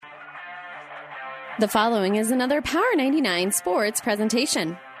The following is another Power 99 Sports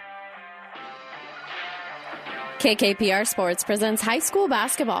presentation. KKPR Sports presents high school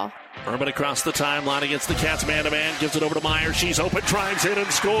basketball. Urban across the timeline against the Cats man-to-man. Gives it over to Myers. She's open, drives in,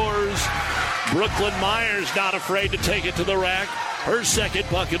 and scores. Brooklyn Myers not afraid to take it to the rack. Her second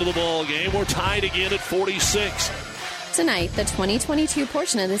bucket of the ball game. We're tied again at 46. Tonight, the 2022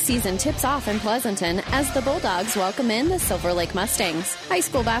 portion of the season tips off in Pleasanton as the Bulldogs welcome in the Silver Lake Mustangs. High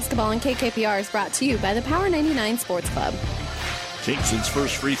school basketball on KKPR is brought to you by the Power 99 Sports Club. Kingston's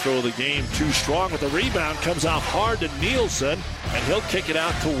first free throw of the game, too strong with the rebound, comes out hard to Nielsen, and he'll kick it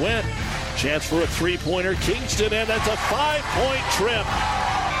out to win. Chance for a three-pointer, Kingston, and that's a 5-point trip.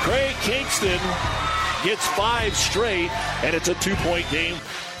 Craig Kingston gets 5 straight, and it's a 2-point game.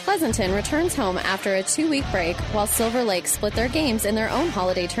 Pleasanton returns home after a 2-week break, while Silver Lake split their games in their own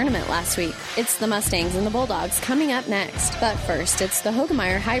holiday tournament last week. It's the Mustangs and the Bulldogs coming up next. But first, it's the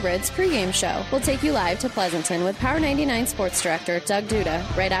Hoegemeyer Hybrids pregame show. We'll take you live to Pleasanton with Power 99 Sports Director Doug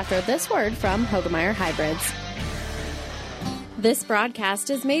Duda right after this word from Hoegemeyer Hybrids. This broadcast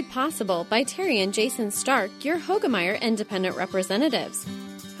is made possible by Terry and Jason Stark, your Hoegemeyer independent representatives.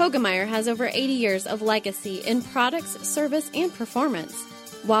 Hoegemeyer has over 80 years of legacy in products, service, and performance.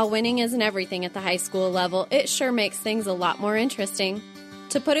 While winning isn't everything at the high school level, it sure makes things a lot more interesting.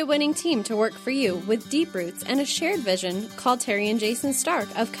 To put a winning team to work for you with deep roots and a shared vision, call Terry and Jason Stark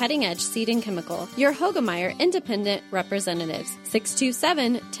of Cutting Edge Seed and Chemical, your Hoegemeyer independent representatives,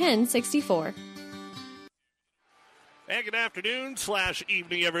 627-1064. And good afternoon /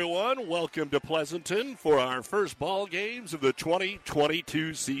 evening, everyone. Welcome to Pleasanton for our first ball games of the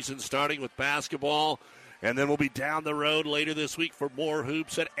 2022 season, starting with basketball. And then we'll be down the road later this week for more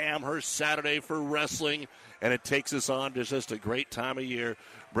hoops at Amherst, Saturday for wrestling. And it takes us on to just a great time of year,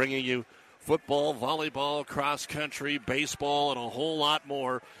 bringing you football, volleyball, cross country, baseball, and a whole lot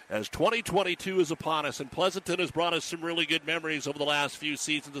more as 2022 is upon us. And Pleasanton has brought us some really good memories over the last few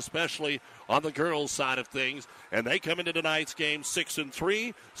seasons, especially on the girls' side of things. And they come into tonight's game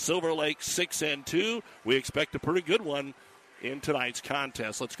 6-3, Silver Lake 6-2. We expect a pretty good one in tonight's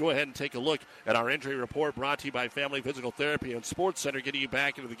contest. Let's go ahead and take a look at our injury report brought to you by Family Physical Therapy and Sports Center, getting you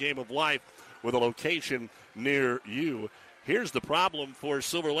back into the game of life with a location near you. Here's the problem for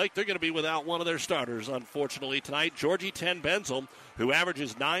Silver Lake. They're going to be without one of their starters, unfortunately, tonight. Georgie Ten Benzel, who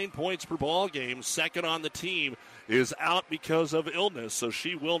averages 9 points per ball game, second on the team, is out because of illness, so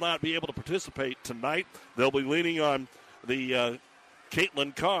she will not be able to participate tonight. They'll be leaning on the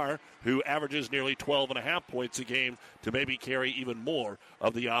Caitlin Carr, who averages nearly 12.5 points a game, to maybe carry even more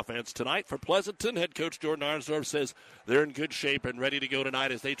of the offense tonight. For Pleasanton, head coach Jordan Arnsdorf says they're in good shape and ready to go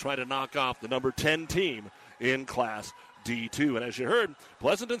tonight as they try to knock off the number 10 team in Class D2. And as you heard,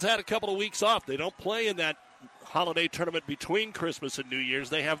 Pleasanton's had a couple of weeks off. They don't play in that holiday tournament between Christmas and New Year's.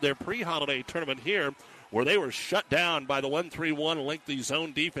 They have their pre-holiday tournament here, where they were shut down by the 1-3-1 lengthy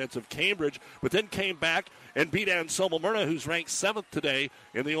zone defense of Cambridge, but then came back and beat Anselmo Myrna, who's ranked 7th today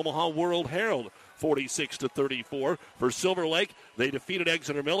in the Omaha World Herald, 46-34. For Silver Lake, they defeated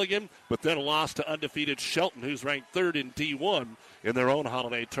Exeter Milligan, but then lost to undefeated Shelton, who's ranked 3rd in D1 in their own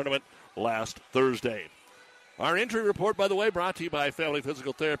holiday tournament last Thursday. Our injury report, by the way, brought to you by Family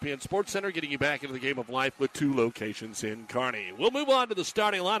Physical Therapy and Sports Center, getting you back into the game of life with 2 locations in Kearney. We'll move on to the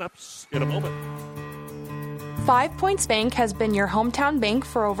starting lineups in a moment. 5 Points Bank has been your hometown bank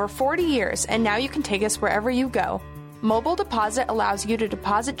for over 40 years, and now you can take us wherever you go. Mobile Deposit allows you to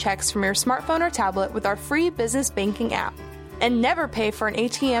deposit checks from your smartphone or tablet with our free business banking app. And never pay for an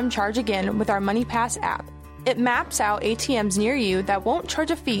ATM charge again with our MoneyPass app. It maps out ATMs near you that won't charge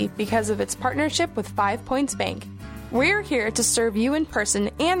a fee because of its partnership with 5 Points Bank. We're here to serve you in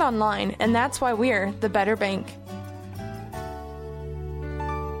person and online, and that's why we're the better bank.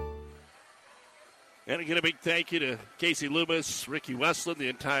 And again, a big thank you to Casey Loomis, Ricky Westland, the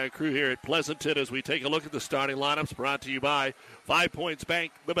entire crew here at Pleasanton as we take a look at the starting lineups brought to you by 5 Points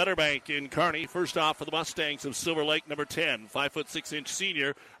Bank, the better bank in Kearney. First off for the Mustangs of Silver Lake, number 10, 5'6"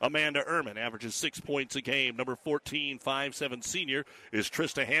 senior Amanda Ehrman, averages 6 points a game. Number 14, 5'7" senior is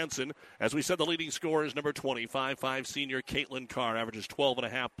Trista Hansen. As we said, the leading scorer is number 20, 5'5" senior Caitlin Carr, averages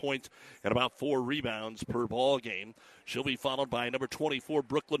 12.5 points and about 4 rebounds per ball game. She'll be followed by number 24,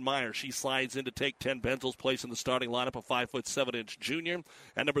 Brooklyn Myers. She slides in to take Ten Benzel's place in the starting lineup, a 5'7" junior.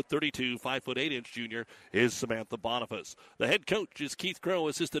 And number 32, 5'8" junior, is Samantha Boniface. The head coach is Keith Crow,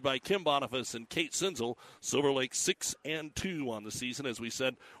 assisted by Kim Boniface and Kate Sinzel. Silver Lake 6-2 on the season. As we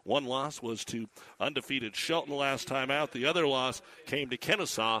said, one loss was to undefeated Shelton last time out. The other loss came to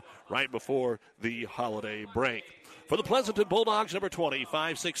Kennesaw right before the holiday break. For the Pleasanton Bulldogs, number 20,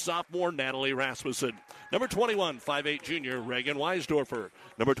 5'6" sophomore Natalie Rasmussen. Number 21, 5'8" junior Reagan Weisdorfer.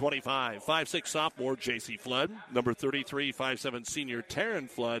 Number 25, 5'6" sophomore J.C. Flood. Number 33, 5'7" senior Taryn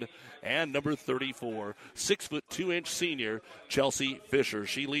Flood. And number 34, 6'2" senior Chelsea Fisher.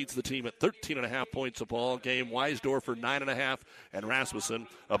 She leads the team at 13.5 points a ball game. Weisdorfer 9.5, and Rasmussen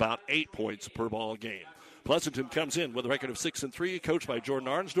about 8 points per ball game. Pleasanton comes in with a record of 6-3, coached by Jordan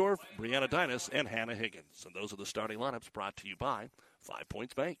Arnsdorf, Brianna Dinas, and Hannah Higgins. And those are the starting lineups brought to you by 5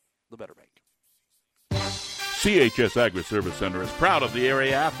 Points Bank, the better bank. CHS Agri-Service Center is proud of the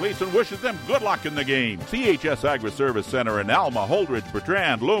area athletes and wishes them good luck in the game. CHS Agri-Service Center in Alma, Holdridge,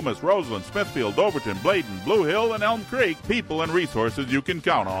 Bertrand, Loomis, Roseland, Smithfield, Overton, Bladen, Blue Hill, and Elm Creek. People and resources you can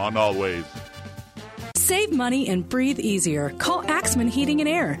count on always. Save money and breathe easier. Call Axman Heating and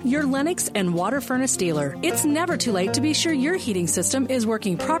Air, your Lennox and water furnace dealer. It's never too late to be sure your heating system is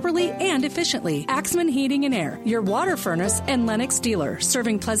working properly and efficiently. Axman Heating and Air, your water furnace and Lennox dealer,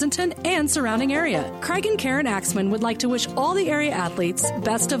 serving Pleasanton and surrounding area. Craig and Karen Axman would like to wish all the area athletes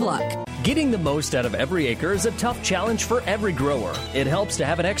best of luck. Getting the most out of every acre is a tough challenge for every grower. It helps to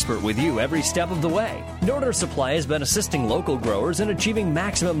have an expert with you every step of the way. Northern Supply has been assisting local growers in achieving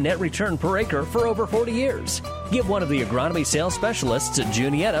maximum net return per acre for over 40 years. Give one of the agronomy sales specialists at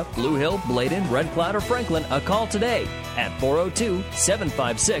Juniata, Blue Hill, Bladen, Red Cloud, or Franklin a call today at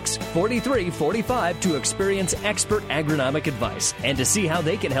 402-756-4345 to experience expert agronomic advice and to see how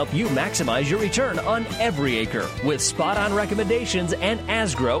they can help you maximize your return on every acre with spot-on recommendations and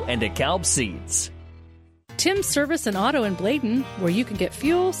Asgrow and DeKalb seeds. Tim's Service and Auto in Bladen, where you can get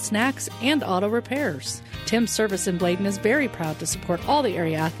fuel, snacks, and auto repairs. Tim's Service in Bladen is very proud to support all the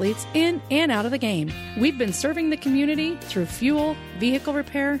area athletes in and out of the game. We've been serving the community through fuel, vehicle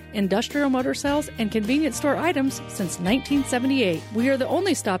repair, industrial motor sales, and convenience store items since 1978. We are the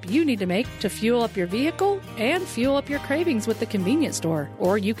only stop you need to make to fuel up your vehicle and fuel up your cravings with the convenience store.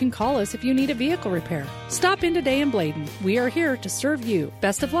 Or you can call us if you need a vehicle repair. Stop in today in Bladen. We are here to serve you.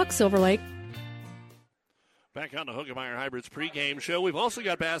 Best of luck, Silver Lake. Back on the Hoegemeyer Hybrids pregame show. We've also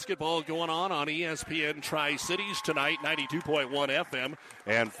got basketball going on ESPN Tri-Cities tonight, 92.1 FM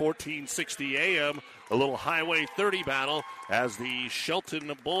and 1460 AM. A little Highway 30 battle as the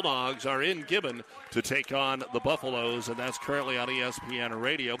Shelton Bulldogs are in Gibbon to take on the Buffaloes, and that's currently on ESPN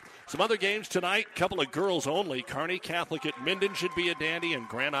Radio. Some other games tonight, couple of girls only. Kearney Catholic at Minden should be a dandy, and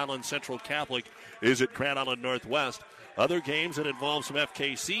Grand Island Central Catholic is at Grand Island Northwest. Other games that involve some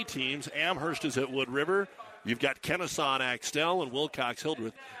FKC teams, Amherst is at Wood River. You've got Kennesaw at Axtell, and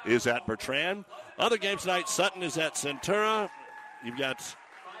Wilcox-Hildreth is at Bertrand. Other games tonight, Sutton is at Centura. You've got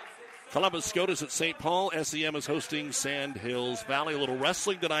Columbus Scotus at St. Paul. SEM is hosting Sand Hills Valley. A little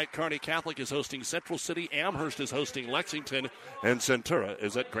wrestling tonight. Kearney Catholic is hosting Central City. Amherst is hosting Lexington, and Centura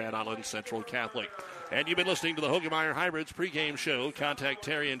is at Grand Island Central Catholic. And you've been listening to the Hoegemeyer Hybrids pregame show. Contact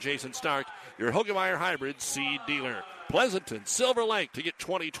Terry and Jason Stark, your Hoegemeyer Hybrids seed dealer. Pleasanton, Silver Lake to get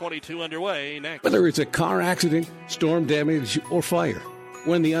 2022 underway next. Whether it's a car accident, storm damage, or fire,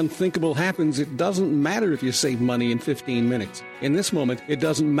 when the unthinkable happens, it doesn't matter if you save money in 15 minutes. In this moment, it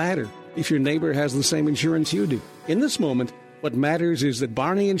doesn't matter if your neighbor has the same insurance you do. In this moment, what matters is that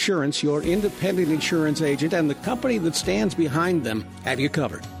Barney Insurance, your independent insurance agent, and the company that stands behind them have you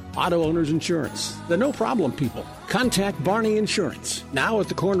covered. Auto Owners Insurance, the no-problem people. Contact Barney Insurance, now at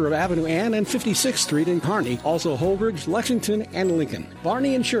the corner of Avenue Ann and 56th Street in Kearney, also Holdridge, Lexington, and Lincoln.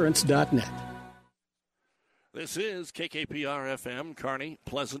 BarneyInsurance.net. This is KKPR-FM, Kearney,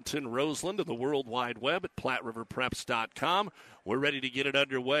 Pleasanton, Roseland, and the World Wide Web at PlatteRiverPreps.com. We're ready to get it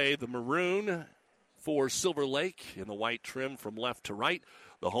underway. The maroon for Silver Lake in the white trim from left to right.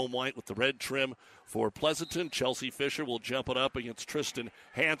 The home white with the red trim for Pleasanton. Chelsea Fisher will jump it up against Tristan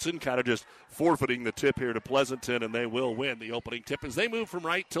Hansen, kind of just forfeiting the tip here to Pleasanton, and they will win the opening tip as they move from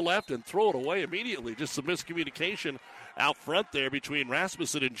right to left and throw it away immediately. Just some miscommunication out front there between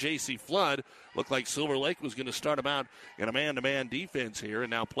Rasmussen and J.C. Flood. Looked like Silver Lake was going to start them out in a man-to-man defense here,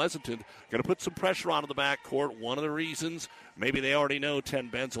 and now Pleasanton going to put some pressure onto the backcourt. One of the reasons, maybe they already know Ten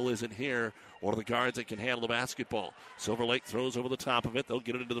Benzel isn't here, one of the guards that can handle the basketball. Silver Lake throws over the top of it. They'll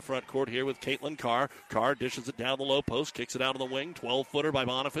get it into the front court here with Caitlin Carr. Carr dishes it down the low post, kicks it out of the wing. 12-footer by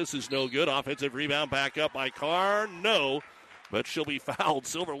Boniface is no good. Offensive rebound back up by Carr. No, but she'll be fouled.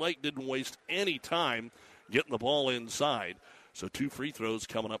 Silver Lake didn't waste any time getting the ball inside. So 2 free throws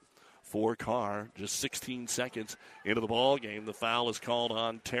coming up for Carr. Just 16 seconds into the ball game. The foul is called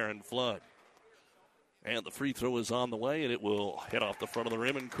on Taryn Flood. And the free throw is on the way, and it will hit off the front of the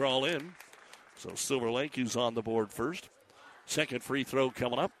rim and crawl in. So Silver Lake, who's on the board first. Second free throw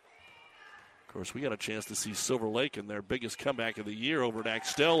coming up. Of course, we got a chance to see Silver Lake in their biggest comeback of the year over at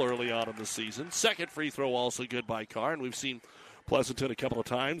Axtell early on in the season. Second free throw also good by Carr, and we've seen Pleasanton a couple of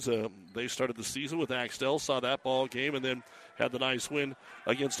times. They started the season with Axtell, saw that ball game, and then had the nice win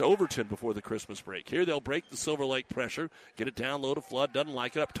against Overton before the Christmas break. Here they'll break the Silver Lake pressure, get it down low to Flood, doesn't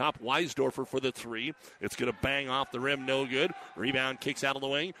like it. Up top, Weisdorfer for the three. It's going to bang off the rim, no good. Rebound kicks out of the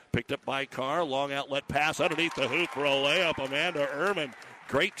wing, picked up by Carr. Long outlet pass underneath the hoop for a layup. Amanda Ehrman.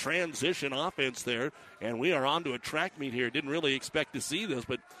 Great transition offense there, and we are on to a track meet here. Didn't really expect to see this,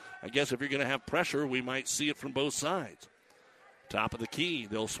 but I guess if you're going to have pressure, we might see it from both sides. Top of the key.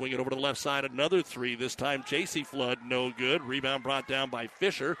 They'll swing it over to the left side. Another three. This time, J.C. Flood, no good. Rebound brought down by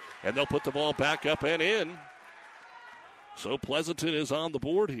Fisher, and they'll put the ball back up and in. So Pleasanton is on the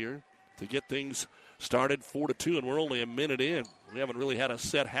board here to get things started 4-2, and we're only a minute in. We haven't really had a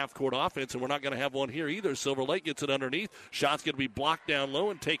set half-court offense, and we're not going to have one here either. Silver Lake gets it underneath. Shot's going to be blocked down low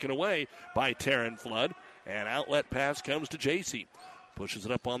and taken away by Taryn Flood. And outlet pass comes to J.C. Pushes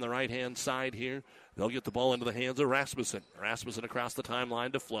it up on the right-hand side here. They'll get the ball into the hands of Rasmussen. Rasmussen across the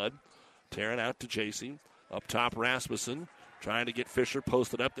timeline to Flood. Taryn out to J.C. Up top, Rasmussen trying to get Fisher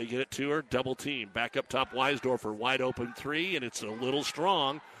posted up. They get it to her. Double team. Back up top, Weisdorfer. Wide open three, and it's a little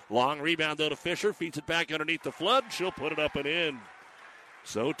strong. Long rebound, though, to Fisher. Feeds it back underneath the Flood. She'll put it up and in.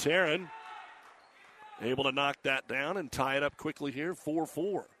 So Taryn able to knock that down and tie it up quickly here,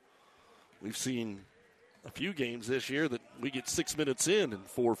 4-4. We've seen a few games this year that we get 6 minutes in and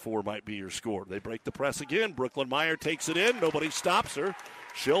 4-4 might be your score. They break the press again. Brooklyn Meyer takes it in. Nobody stops her.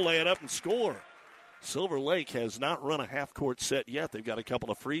 She'll lay it up and score. Silver Lake has not run a half-court set yet. They've got a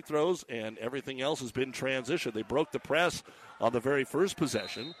couple of free throws, and everything else has been transition. They broke the press on the very first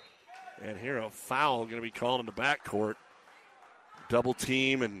possession. And here a foul going to be called in the backcourt. Double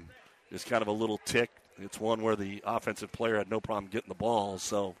team and just kind of a little tick. It's one where the offensive player had no problem getting the ball.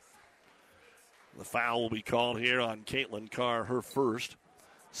 So the foul will be called here on Caitlin Carr, her first.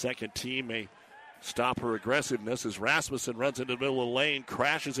 Second team may stop her aggressiveness as Rasmussen runs into the middle of the lane,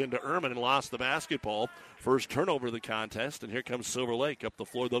 crashes into Ehrman and lost the basketball. First turnover of the contest, and here comes Silver Lake. Up the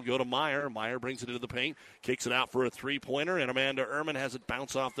floor, they'll go to Meyer. Meyer brings it into the paint, kicks it out for a three-pointer, and Amanda Ehrman has it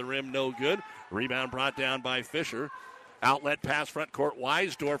bounce off the rim, no good. Rebound brought down by Fisher. Outlet pass front court,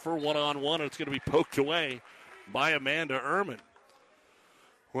 Weisdorfer, one-on-one, and it's going to be poked away by Amanda Ehrman.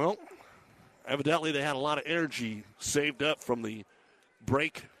 Well, evidently they had a lot of energy saved up from the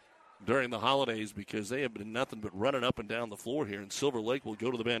break during the holidays because they have been nothing but running up and down the floor here. And Silver Lake will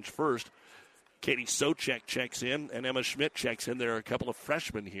go to the bench first. Katie Socek checks in, and Emma Schmidt checks in. There are a couple of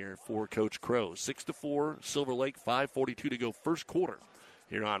freshmen here for Coach Crow. 6-4, Silver Lake, 5:42 to go first quarter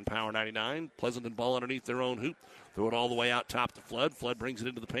here on Power 99. Pleasanton ball underneath their own hoop. Throw it all the way out top to Flood. Flood brings it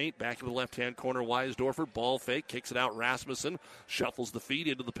into the paint. Back to the left-hand corner, Weisdorfer. Ball fake, kicks it out, Rasmussen. Shuffles the feet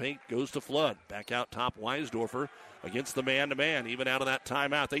into the paint, goes to Flood. Back out top, Weisdorfer against the man-to-man. Even out of that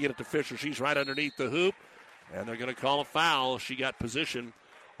timeout, they get it to Fisher. She's right underneath the hoop, and they're going to call a foul. She got position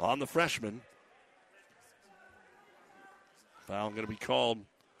on the freshman. Foul going to be called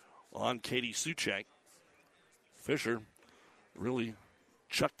on Katie Suchek. Fisher really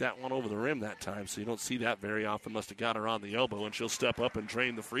chucked that one over the rim that time, so you don't see that very often. Must have got her on the elbow, and she'll step up and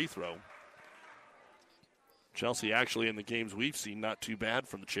drain the free throw. Chelsea actually in the games we've seen not too bad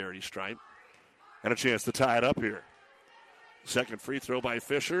from the charity stripe. And a chance to tie it up here. Second free throw by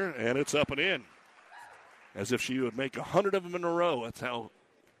Fisher, and it's up and in. As if she would make 100 of them in a row. That's how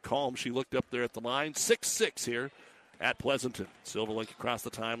calm she looked up there at the line. 6-6 here at Pleasanton. Silver Lake across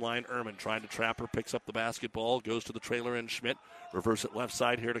the timeline. Ehrman trying to trap her, picks up the basketball, goes to the trailer and Schmidt. Reverse it left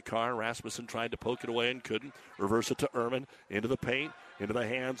side here to Carr. Rasmussen tried to poke it away and couldn't. Reverse it to Ehrman. Into the paint, into the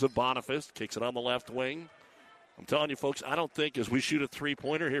hands of Boniface. Kicks it on the left wing. I'm telling you, folks, I don't think as we shoot a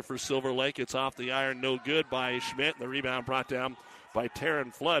three-pointer here for Silver Lake, it's off the iron, no good by Schmidt. The rebound brought down by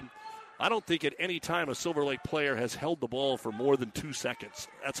Taryn Flood. I don't think at any time a Silver Lake player has held the ball for more than 2 seconds.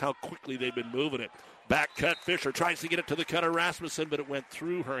 That's how quickly they've been moving it. Back cut, Fisher tries to get it to the cutter, Rasmussen, but it went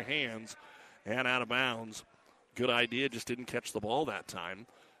through her hands and out of bounds. Good idea, just didn't catch the ball that time.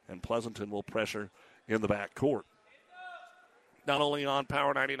 And Pleasanton will pressure in the back court. Not only on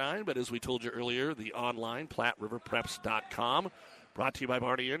Power 99, but as we told you earlier, the online, PlatteRiverPreps.com. Brought to you by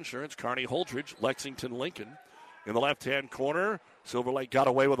Barney Insurance, Kearney Holdridge, Lexington, Lincoln. In the left-hand corner, Silver Lake got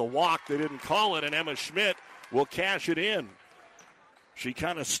away with a walk. They didn't call it, and Emma Schmidt will cash it in. She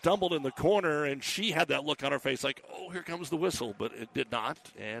kind of stumbled in the corner, and she had that look on her face like, oh, here comes the whistle, but it did not,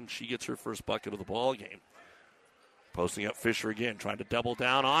 and she gets her first bucket of the ball game. Posting up Fisher again, trying to double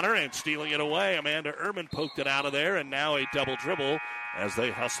down on her and stealing it away. Amanda Ehrman poked it out of there, and now a double dribble as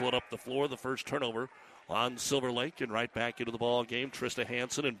they hustle it up the floor. The first turnover on Silver Lake. And right back into the ball game, Trista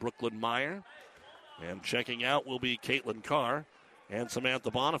Hansen and Brooklyn Meyer. And checking out will be Caitlin Carr and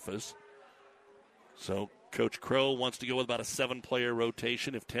Samantha Boniface. So Coach Crow wants to go with about a 7-player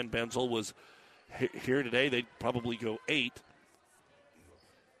rotation. If Ten Benzel was here today, they'd probably go 8.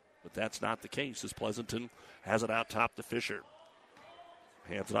 But that's not the case as Pleasanton has it out top to Fisher.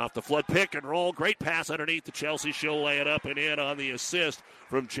 Hands it off the Flood, pick and roll. Great pass underneath to Chelsea. She'll lay it up and in on the assist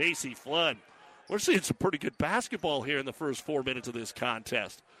from J.C. Flood. We're seeing some pretty good basketball here in the first 4 minutes of this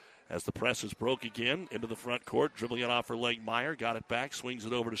contest. As the press is broke again into the front court, dribbling it off her leg, Meyer got it back, swings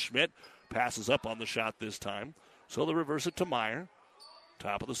it over to Schmidt, passes up on the shot this time. So they reverse it to Meyer.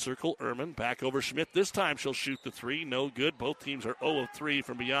 Top of the circle, Ehrman back over Schmidt. This time she'll shoot the 3, no good. Both teams are 0 of 3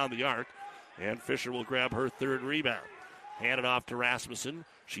 from beyond the arc, and Fisher will grab her 3rd rebound. Hand it off to Rasmussen.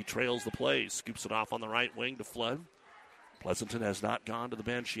 She trails the play, scoops it off on the right wing to Flood. Pleasanton has not gone to the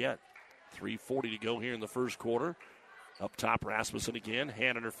bench yet. 3:40 to go here in the first quarter. Up top, Rasmussen again,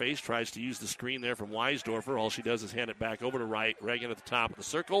 hand in her face, tries to use the screen there from Weisdorfer. All she does is hand it back over to Reagan at the top of the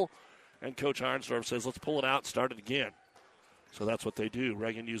circle, and Coach Arnsdorf says, let's pull it out and start it again. So that's what they do.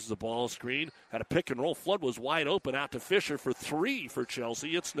 Reagan uses the ball screen. Had a pick and roll. Flood was wide open out to Fisher for 3 for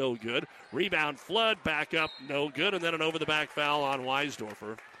Chelsea. It's no good. Rebound, Flood, back up, no good. And then an over-the-back foul on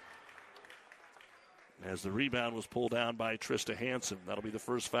Weisdorfer. As the rebound was pulled down by Trista Hansen. That'll be the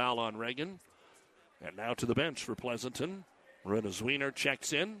first foul on Reagan. And now to the bench for Pleasanton. Rena Zwiener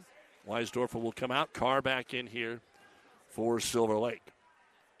checks in. Weisdorfer will come out. Carr back in here for Silver Lake.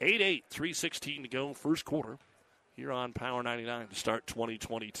 8-8, 3:16 to go, first quarter. Here on Power 99 to start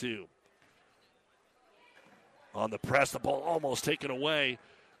 2022. On the press, the ball almost taken away.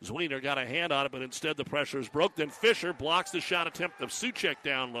 Zwiener got a hand on it, but instead the pressure is broke. Then Fisher blocks the shot attempt of Suchek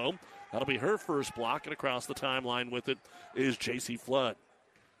down low. That'll be her first block, and across the timeline with it is J.C. Flood.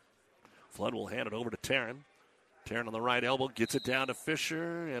 Flood will hand it over to Taryn. Taryn on the right elbow gets it down to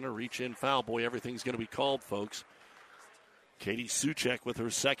Fisher, and a reach-in foul. Boy, everything's going to be called, folks. Katie Suchek with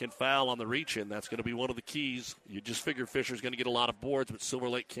her second foul on the reach-in. That's going to be one of the keys. You just figure Fisher's going to get a lot of boards, but Silver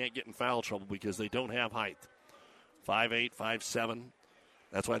Lake can't get in foul trouble because they don't have height. 5'8", 5'7".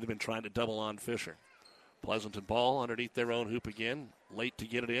 That's why they've been trying to double on Fisher. Pleasanton ball underneath their own hoop again. Late to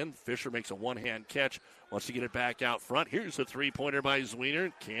get it in. Fisher makes a one-hand catch. Wants to get it back out front. Here's a three-pointer by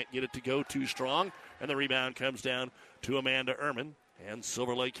Zwiener. Can't get it to go too strong. And the rebound comes down to Amanda Ehrman. And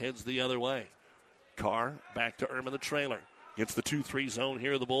Silver Lake heads the other way. Carr back to Ehrman, the trailer. Gets the 2-3 zone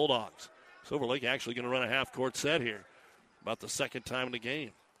here of the Bulldogs. Silver Lake actually going to run a half-court set here. About the second time in the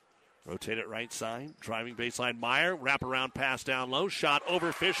game. Rotate it right side. Driving baseline. Meyer. Wraparound pass down low. Shot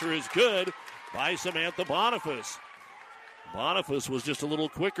over Fisher is good by Samantha Boniface. Boniface was just a little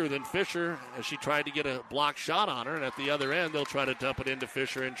quicker than Fisher as she tried to get a block shot on her. And at the other end, they'll try to dump it into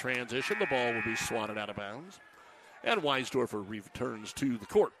Fisher in transition. The ball will be swatted out of bounds. And Weisdorfer returns to the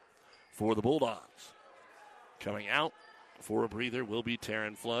court for the Bulldogs. Coming out for a breather will be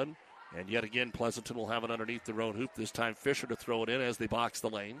Taryn Flood. And yet again, Pleasanton will have it underneath their own hoop. This time Fisher to throw it in as they box the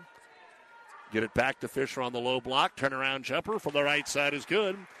lane. Get it back to Fisher on the low block. Turnaround jumper from the right side is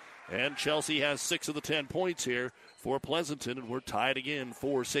good. And Chelsea has 6 of the 10 points here for Pleasanton. And we're tied again,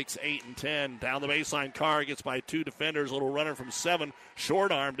 4, 6, 8, and 10. Down the baseline, Carr gets by 2 defenders. A little runner from 7.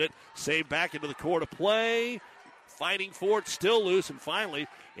 Short-armed it. Saved back into the court of play. Fighting for it, still loose, and finally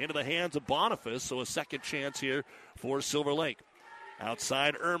into the hands of Boniface. So a second chance here for Silver Lake.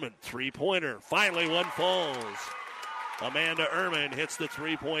 Outside, Ehrman, three-pointer. Finally, one falls. Amanda Ehrman hits the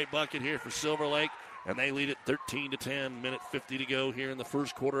three-point bucket here for Silver Lake, and they lead it 13-10. Minute 50 to go here in the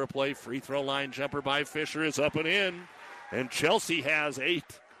first quarter of play. Free throw line jumper by Fisher is up and in, and Chelsea has 8.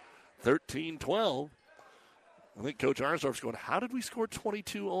 13-12. I think Coach Arnsdorf's going, how did we score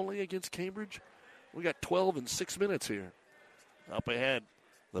 22 only against Cambridge? We got 12 in 6 minutes here. Up ahead,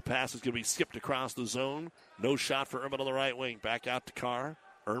 the pass is going to be skipped across the zone. No shot for Ehrman on the right wing. Back out to Carr.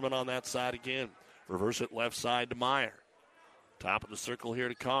 Ehrman on that side again. Reverse it left side to Meyer. Top of the circle here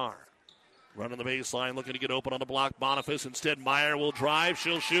to Carr. Running the baseline, looking to get open on the block. Boniface instead. Meyer will drive.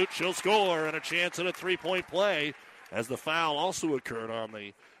 She'll shoot. She'll score. And a chance at a three-point play as the foul also occurred on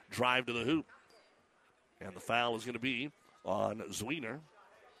the drive to the hoop. And the foul is going to be on Zwiener.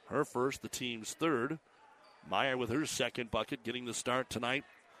 Her first, the team's third. Meyer with her second bucket, getting the start tonight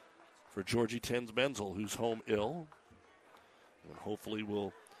for Georgie Tens Benzel, who's home ill. And hopefully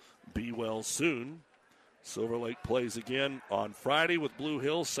will be well soon. Silver Lake plays again on Friday with Blue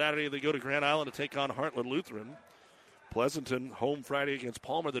Hill. Saturday they go to Grand Island to take on Heartland Lutheran. Pleasanton home Friday against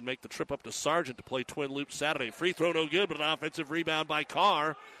Palmer, then make the trip up to Sargent to play Twin Loop Saturday. Free throw no good, but an offensive rebound by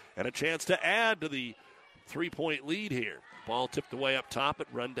Carr. And a chance to add to the three-point lead here. Ball tipped away up top. It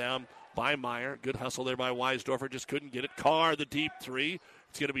run down by Meyer. Good hustle there by Weisdorfer. Just couldn't get it. Carr, the deep three.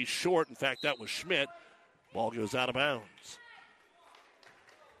 It's going to be short. In fact, that was Schmidt. Ball goes out of bounds.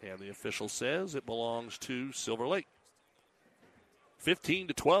 And the official says it belongs to Silver Lake.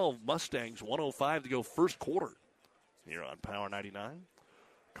 15-12, Mustangs. 1:05 to go first quarter here on Power 99.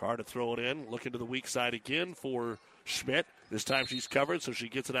 Carr to throw it in. Looking to the weak side again for Schmidt. This time she's covered, so she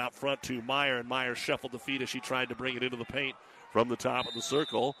gets it out front to Meyer, and Meyer shuffled the feet as she tried to bring it into the paint from the top of the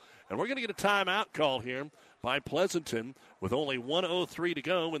circle. And we're going to get a timeout call here by Pleasanton with only 1:03 to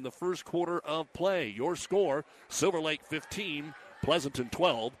go in the first quarter of play. Your score, Silver Lake 15, Pleasanton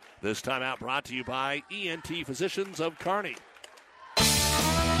 12. This timeout brought to you by ENT Physicians of Kearney.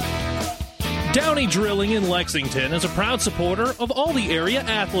 Downey Drilling in Lexington is a proud supporter of all the area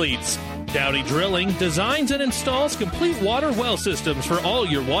athletes. Downey Drilling designs and installs complete water well systems for all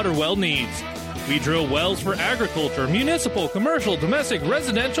your water well needs. We drill wells for agriculture, municipal, commercial, domestic,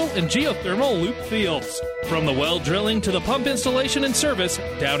 residential, and geothermal loop fields. From the well drilling to the pump installation and service,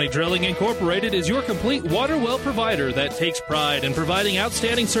 Downey Drilling Incorporated is your complete water well provider that takes pride in providing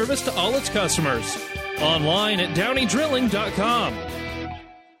outstanding service to all its customers. Online at downeydrilling.com.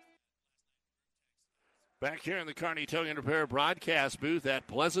 Back here in the Kearney Towing and Repair broadcast booth at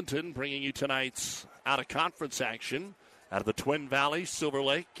Pleasanton, bringing you tonight's out-of-conference action. Out of the Twin Valley, Silver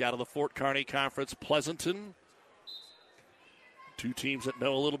Lake. Out of the Fort Kearney Conference, Pleasanton. Two teams that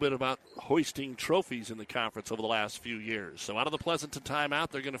know a little bit about hoisting trophies in the conference over the last few years. So out of the Pleasanton timeout,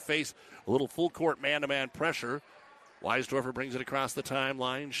 they're going to face a little full-court man-to-man pressure. Weisdorfer brings it across the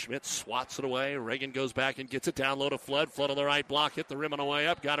timeline. Schmidt swats it away. Reagan goes back and gets it down low to Flood. Flood on the right block, hit the rim on the way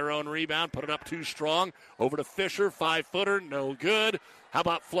up. Got her own rebound, put it up too strong. Over to Fisher, 5-footer, no good. How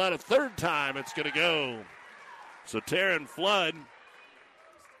about Flood a third time? It's going to go. So Taryn Flood,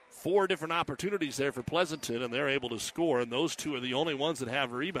 4 different opportunities there for Pleasanton, and they're able to score. And those two are the only ones that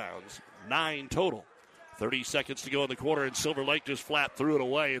have rebounds. 9 total. 30 seconds to go in the quarter, and Silver Lake just flat threw it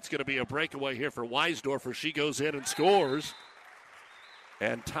away. It's going to be a breakaway here for Weisdorfer. She goes in and scores.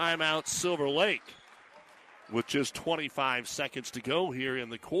 And timeout Silver Lake with just 25 seconds to go here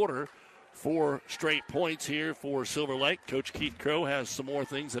in the quarter. 4 straight points here for Silver Lake. Coach Keith Crow has some more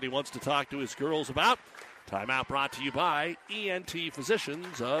things that he wants to talk to his girls about. Timeout brought to you by ENT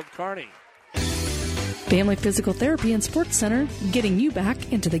Physicians of Kearney. Family Physical Therapy and Sports Center, getting you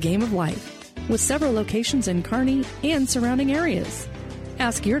back into the game of life. With several locations in Kearney and surrounding areas.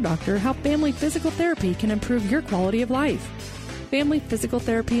 Ask your doctor how Family Physical Therapy can improve your quality of life. Family Physical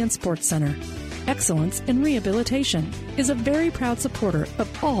Therapy and Sports Center. Excellence in Rehabilitation is a very proud supporter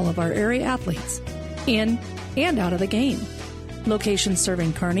of all of our area athletes, in and out of the game. Locations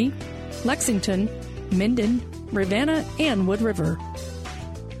serving Kearney, Lexington, Minden, Ravenna, and Wood River.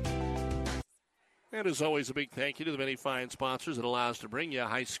 And as always, a big thank you to the many fine sponsors that allow us to bring you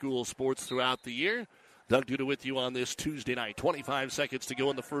high school sports throughout the year. Doug Duda with you on this Tuesday night. 25 seconds to go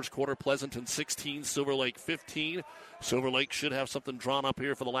in the first quarter. Pleasanton 16, Silver Lake 15. Silver Lake should have something drawn up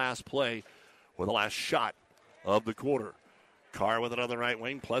here for the last play or the last shot of the quarter. Carr with it on the right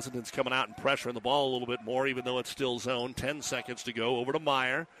wing. Pleasanton's coming out and pressuring the ball a little bit more, even though it's still zone. 10 seconds to go. Over to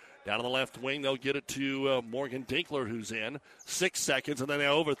Meyer. Down on the left wing, they'll get it to Morgan Dinkler, who's in. 6 seconds, and then they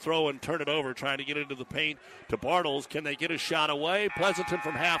overthrow and turn it over, trying to get into the paint to Bartles. Can they get a shot away? Pleasanton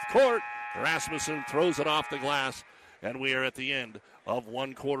from half court. Rasmussen throws it off the glass, and we are at the end of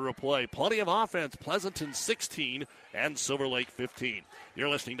 1 quarter of play. Plenty of offense. Pleasanton 16 and Silver Lake 15. You're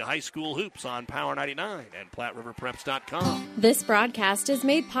listening to High School Hoops on Power 99 and PlatteRiverPreps.com. This broadcast is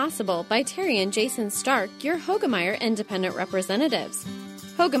made possible by Terry and Jason Stark, your Hogemeyer Independent Representatives.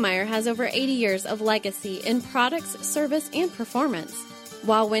 Hogemeyer has over 80 years of legacy in products, service, and performance.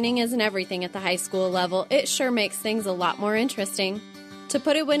 While winning isn't everything at the high school level, it sure makes things a lot more interesting. To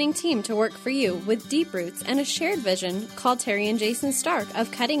put a winning team to work for you with deep roots and a shared vision, call Terry and Jason Stark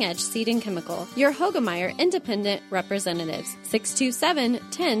of Cutting Edge Seed and Chemical, your Hogemeyer Independent Representatives,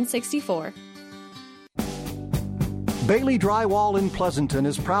 627-1064. Bailey Drywall in Pleasanton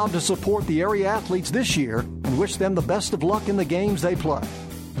is proud to support the area athletes this year and wish them the best of luck in the games they play.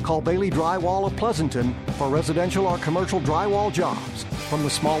 Call Bailey Drywall of Pleasanton for residential or commercial drywall jobs. From the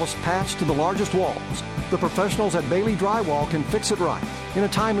smallest patch to the largest walls, the professionals at Bailey Drywall can fix it right in a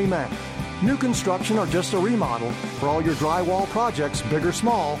timely manner. New construction or just a remodel, for all your drywall projects, big or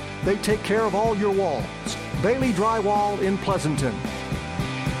small, they take care of all your walls. Bailey Drywall in Pleasanton.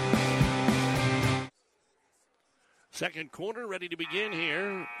 Second quarter ready to begin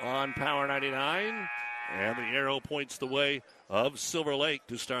here on Power 99. And the arrow points the way of Silver Lake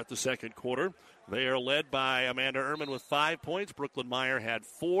to start the second quarter. They are led by Amanda Ehrman with 5 points. Brooklyn Meyer had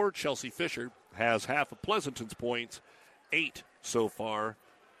 4. Chelsea Fisher has half of Pleasanton's points, 8 so far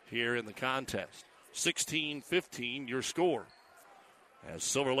here in the contest. 16-15 your score as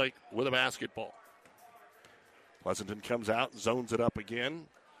Silver Lake with a basketball. Pleasanton comes out, zones it up again,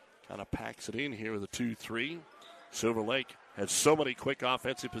 kind of packs it in here with a 2-3. Silver Lake had so many quick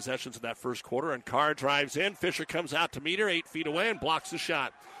offensive possessions in that first quarter, and Carr drives in. Fisher comes out to meet her 8 feet away and blocks the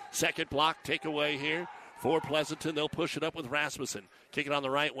shot. Second block takeaway here for Pleasanton. They'll push it up with Rasmussen. Kick it on the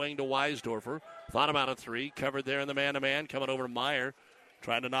right wing to Weisdorfer. Thought about a three. Covered there in the man-to-man. Coming over to Meyer.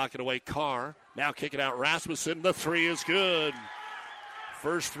 Trying to knock it away. Carr. Now kick it out. Rasmussen. The three is good.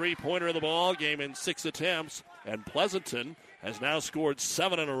 First three-pointer of the ball game in 6 attempts. And Pleasanton has now scored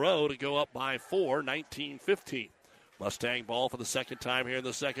 7 in a row to go up by 4, 19-15. Mustang ball for the second time here in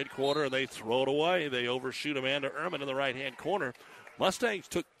the second quarter, and they throw it away. They overshoot Amanda Ehrman in the right-hand corner. Mustangs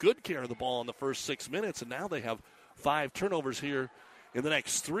took good care of the ball in the first 6 minutes, and now they have 5 turnovers here in the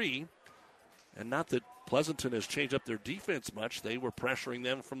next 3. And not that Pleasanton has changed up their defense much. They were pressuring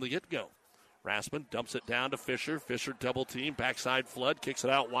them from the get-go. Rasmussen dumps it down to Fisher. Fisher double team, backside flood, kicks it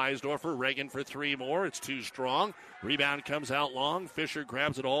out Weisdorfer. Reagan for 3 more. It's too strong. Rebound comes out long. Fisher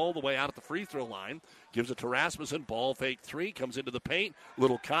grabs it all the way out at the free throw line. Gives it to Rasmussen. Ball fake 3. Comes into the paint.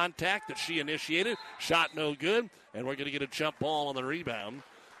 Little contact that she initiated. Shot no good. And we're going to get a jump ball on the rebound.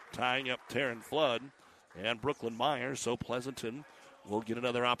 Tying up Taryn Flood and Brooklyn Meyer. So Pleasanton will get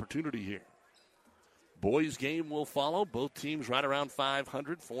another opportunity here. Boys game will follow. Both teams right around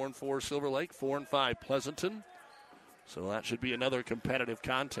 500. 4-4 Silver Lake, 4-5 Pleasanton. So that should be another competitive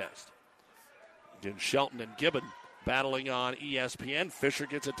contest. Again, Shelton and Gibbon battling on ESPN. Fisher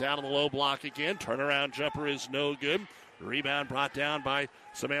gets it down on the low block again. Turnaround jumper is no good. Rebound brought down by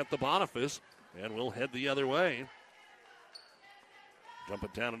Samantha Boniface. And we'll head the other way. Jump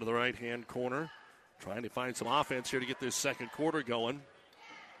it down into the right-hand corner. Trying to find some offense here to get this second quarter going.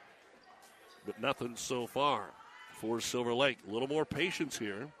 But nothing so far for Silver Lake. A little more patience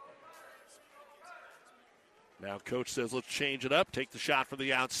here. Now coach says, let's change it up. Take the shot from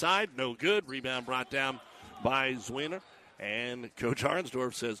the outside. No good. Rebound brought down by Zwiener. And Coach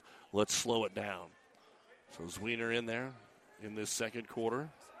Arnsdorf says, let's slow it down. So Zwiener in there in this second quarter.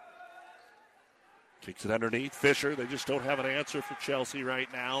 Kicks it underneath. Fisher, they just don't have an answer for Chelsea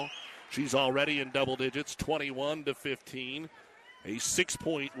right now. She's already in double digits, 21-15. A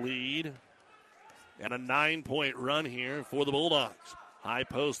 6-point lead. And a 9-point run here for the Bulldogs. High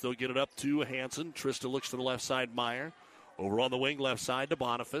post, they'll get it up to Hansen. Trista looks to the left side, Meyer. Over on the wing, left side to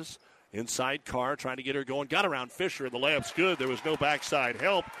Boniface. Inside Carr, trying to get her going. Got around Fisher, and the layup's good. There was no backside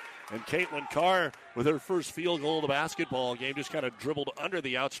help. And Caitlin Carr, with her first field goal of the basketball game, just kind of dribbled under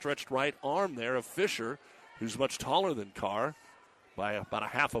the outstretched right arm there of Fisher, who's much taller than Carr by about a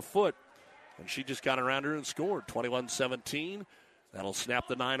half a foot. And she just got around her and scored, 21-17. That'll snap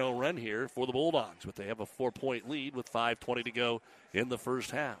the 9-0 run here for the Bulldogs, but they have a 4-point lead with 5:20 to go in the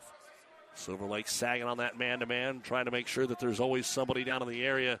first half. Silver Lake sagging on that man-to-man, trying to make sure that there's always somebody down in the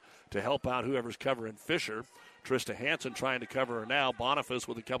area to help out whoever's covering Fisher. Trista Hansen trying to cover her now. Boniface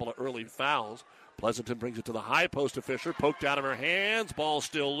with a couple of early fouls. Pleasanton brings it to the high post to Fisher. Poked out of her hands. Ball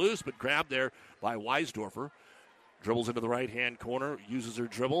still loose, but grabbed there by Weisdorfer. Dribbles into the right-hand corner, uses her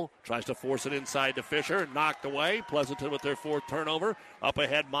dribble, tries to force it inside to Fisher, knocked away. Pleasanton with their 4th turnover. Up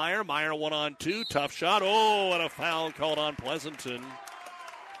ahead, Meyer. Meyer 1-on-2, tough shot. Oh, and a foul called on Pleasanton.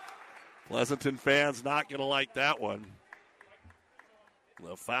 Pleasanton fans not going to like that one.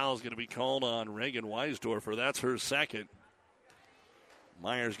 The foul's going to be called on Reagan Weisdorfer. That's her second.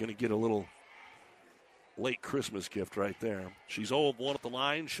 Meyer's going to get a little late Christmas gift right there. She's 0 of 1 at the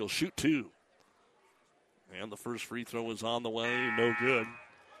line. She'll shoot 2. And the first free throw is on the way. No good.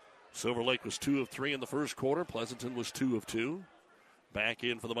 Silver Lake was 2 of 3 in the first quarter. Pleasanton was 2 of 2. Back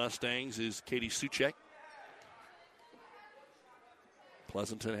in for the Mustangs is Katie Suchek.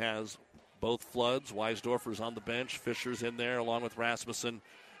 Pleasanton has both floods. Weisdorfer's on the bench. Fisher's in there along with Rasmussen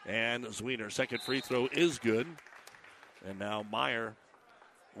and Zwiener. Second free throw is good. And now Meyer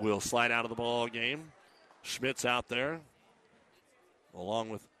will slide out of the ball game. Schmidt's out there along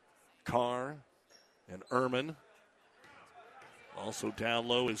with Carr and Ehrman. Also down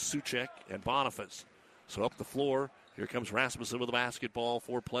low is Suchek and Boniface. So up the floor, here comes Rasmussen with the basketball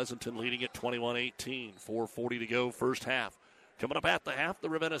for Pleasanton, leading at 21-18. 4:40 to go, first half. Coming up at the half, the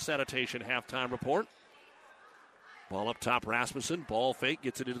Ravenna Sanitation halftime report. Ball up top, Rasmussen. Ball fake,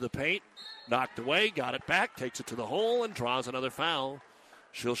 gets it into the paint. Knocked away, got it back, takes it to the hole, and draws another foul.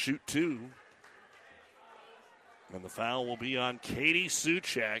 She'll shoot 2. And the foul will be on Katie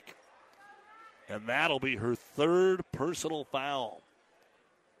Suchek. And that'll be her 3rd personal foul.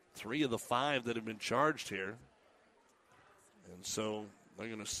 3 of the 5 that have been charged here. And so they're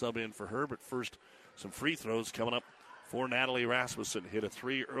going to sub in for her. But first, some free throws coming up for Natalie Rasmussen. Hit a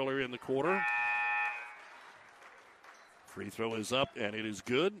 3 earlier in the quarter. Free throw is up, and it is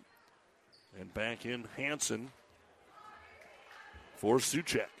good. And back in Hansen for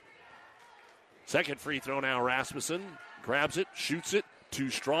Suchek. Second free throw now, Rasmussen. Grabs it, shoots it. Too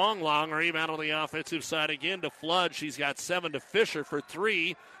strong. Long rebound on the offensive side again to Flood. She's got 7 to Fisher for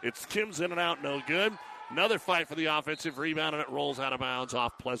 3. It's Kim's in and out, no good. Another fight for the offensive rebound, and it rolls out of bounds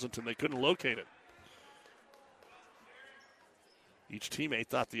off Pleasanton. They couldn't locate it. Each teammate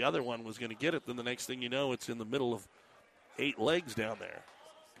thought the other one was going to get it. Then the next thing you know, it's in the middle of 8 legs down there.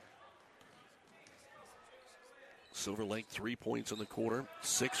 Silver Lake 3 points in the quarter,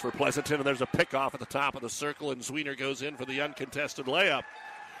 6 for Pleasanton, and there's a pickoff at the top of the circle, and Zwiener goes in for the uncontested layup.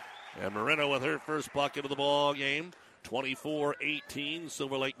 And Moreno with her first bucket of the ball game, 24-18.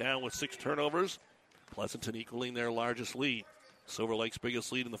 Silver Lake now with 6 turnovers. Pleasanton equaling their largest lead. Silver Lake's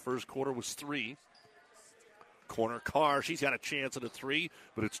biggest lead in the first quarter was 3. Corner Carr, she's got a chance at a 3,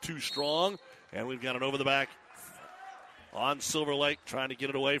 but it's too strong, and we've got it over the back on Silver Lake, trying to get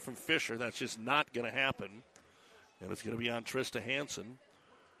it away from Fisher. That's just not going to happen. And it's going to be on Trista Hansen.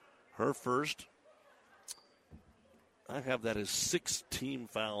 Her first. I have that as 6 team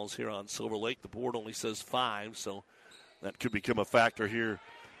fouls here on Silver Lake. The board only says 5, so that could become a factor here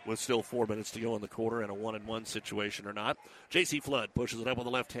with still 4 minutes to go in the quarter in a 1-and-1 situation or not. J.C. Flood pushes it up with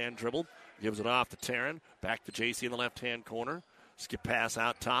a left-hand dribble. Gives it off to Taryn. Back to J.C. in the left-hand corner. Skip pass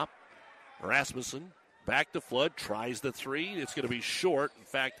out top. Rasmussen back to Flood. Tries the 3. It's going to be short. In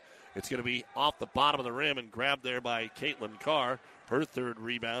fact, it's going to be off the bottom of the rim and grabbed there by Caitlin Carr. Her third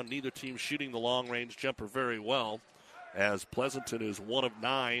rebound. Neither team shooting the long-range jumper very well, as Pleasanton is 1 of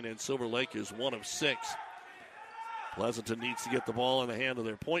 9 and Silver Lake is 1 of 6. Pleasanton needs to get the ball in the hand of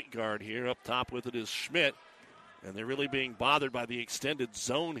their point guard here. Up top with it is Schmidt, and they're really being bothered by the extended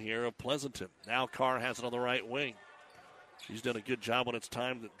zone here of Pleasanton. Now Carr has it on the right wing. She's done a good job when it's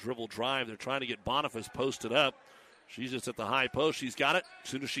time to dribble drive. They're trying to get Boniface posted up. She's just at the high post. She's got it. As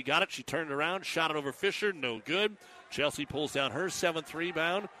soon as she got it, she turned around, shot it over Fisher. No good. Chelsea pulls down her 7th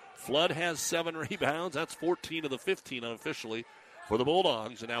rebound. Flood has 7 rebounds. That's 14 of the 15 unofficially for the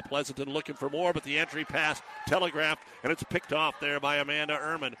Bulldogs. And now Pleasanton looking for more, but the entry pass telegraphed, and it's picked off there by Amanda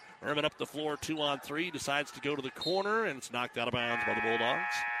Ehrman. Ehrman up the floor 2-on-3, decides to go to the corner, and it's knocked out of bounds by the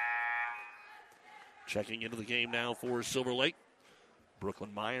Bulldogs. Checking into the game now for Silver Lake.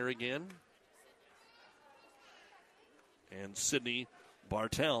 Brooklyn Meyer again. And Sydney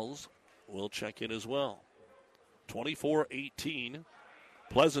Bartels will check in as well. 24-18,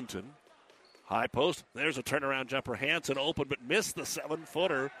 Pleasanton. High post. There's a turnaround jumper. Hansen open, but missed the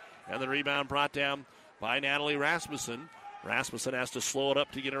 7-footer. And the rebound brought down by Natalie Rasmussen. Rasmussen has to slow it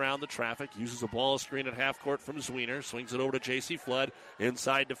up to get around the traffic. Uses a ball screen at half court from Zwiener. Swings it over to J.C. Flood.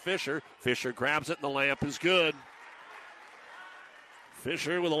 Inside to Fisher. Fisher grabs it, and the layup is good.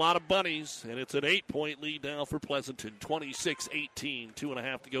 Fisher with a lot of bunnies, and it's an 8-point lead now for Pleasanton. 26-18,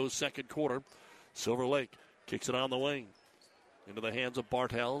 2.5 to go second quarter. Silver Lake kicks it on the wing. Into the hands of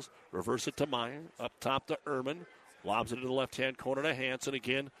Bartels. Reverse it to Meyer. Up top to Ehrman. Lobs it into the left-hand corner to Hansen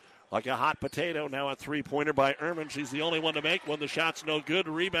again. Like a hot potato. Now a 3-pointer by Ehrman. She's the only one to make one. The shot's no good.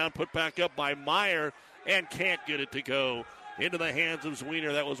 Rebound put back up by Meyer, and can't get it to go. Into the hands of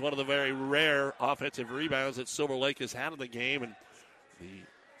Zwiener. That was one of the very rare offensive rebounds that Silver Lake has had in the game, and the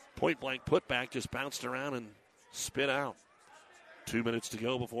point-blank putback just bounced around and spit out. 2 minutes to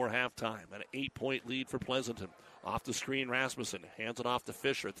go before halftime. An 8-point lead for Pleasanton. Off the screen, Rasmussen hands it off to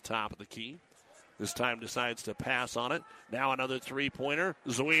Fisher at the top of the key. This time decides to pass on it. Now another 3-pointer.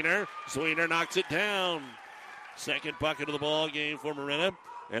 Zwiener. Zwiener knocks it down. Second bucket of the ball game for Marina.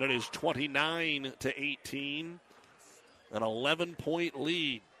 And it is 29-18. An 11-point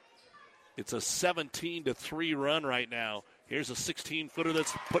lead. It's a 17-3 run right now. Here's a 16-footer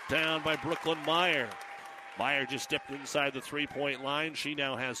that's put down by Brooklyn Meyer. Meyer just stepped inside the 3-point line. She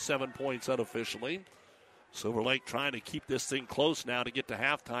now has 7 points unofficially. Silver Lake trying to keep this thing close now to get to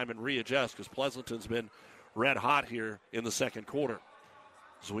halftime and readjust, because Pleasanton's been red hot here in the second quarter.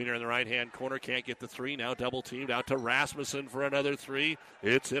 Zwiener in the right-hand corner, can't get the 3. Now double-teamed out to Rasmussen for another 3.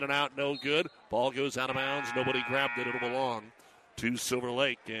 It's in and out, no good. Ball goes out of bounds. Nobody grabbed it. It'll belong to Silver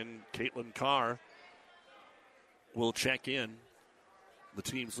Lake. And Caitlin Carr will check in. The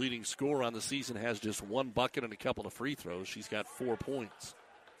team's leading scorer on the season has just 1 bucket and a couple of free throws. She's got 4 points.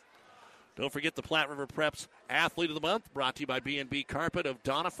 Don't forget the Platte River Preps Athlete of the Month, brought to you by B&B Carpet of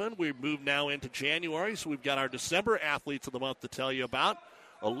Donovan. We've moved now into January, so we've got our December Athletes of the Month to tell you about.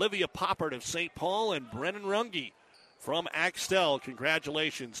 Olivia Poppert of St. Paul and Brennan Runge from Axtell.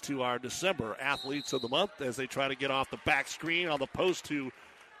 Congratulations to our December Athletes of the Month as they try to get off the back screen on the post to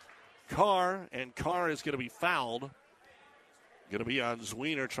Carr, and Carr is going to be fouled. going to be on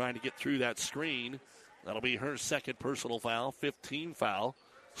Zwiener trying to get through that screen. That'll be her second personal foul, 15 foul.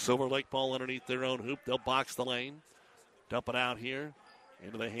 Silver Lake ball underneath their own hoop. They'll box the lane. Dump it out here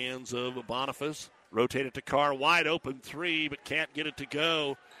into the hands of Boniface. Rotate it to Carr. Wide open three, but can't get it to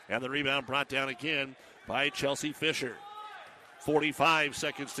go. And the rebound brought down again by Chelsea Fisher. 45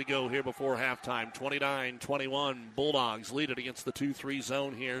 seconds to go here before halftime. 29-21. Bulldogs lead it against the 2-3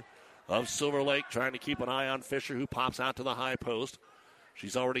 zone here of Silver Lake, trying to keep an eye on Fisher, who pops out to the high post.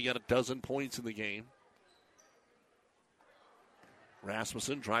 She's already got 12 points in the game.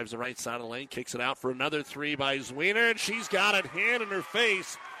 Rasmussen drives the right side of the lane, kicks it out for another three by Zwiener, and she's got it hand in her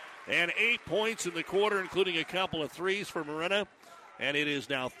face. And 8 points in the quarter, including a couple of threes for Marina. And it is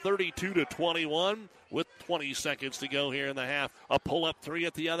now 32-21 with 20 seconds to go here in the half. A pull-up three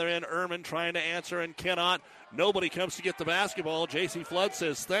at the other end. Ehrman trying to answer and cannot. Nobody comes to get the basketball. J.C. Flood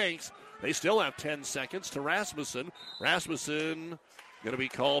says thanks. They still have 10 seconds to Rasmussen. Rasmussen going to be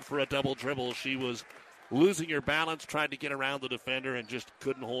called for a double dribble. She was losing her balance, trying to get around the defender, and just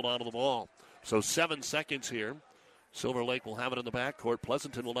couldn't hold on to the ball. So 7 seconds here. Silver Lake will have it in the backcourt.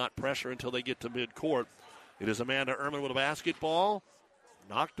 Pleasanton will not pressure until they get to midcourt. It is Amanda Ehrman with a basketball.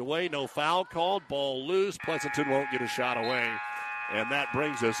 Knocked away, no foul called. Ball loose. Pleasanton won't get a shot away. And that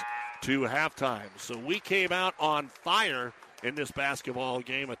brings us to halftime. So we came out on fire in this basketball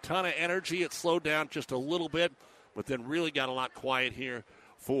game. A ton of energy. It slowed down just a little bit, but then really got a lot quiet here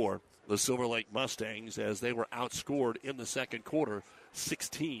for the Silver Lake Mustangs as they were outscored in the second quarter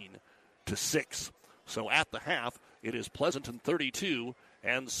 16-6. So at the half, it is Pleasanton 32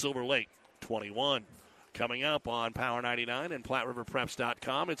 and Silver Lake 21. Coming up on Power 99 and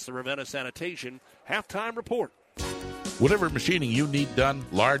PlatteRiverPreps.com, it's the Ravenna Sanitation Halftime Report. Whatever machining you need done,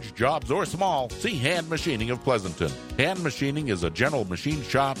 large jobs or small, see Hand Machining of Pleasanton. Hand Machining is a general machine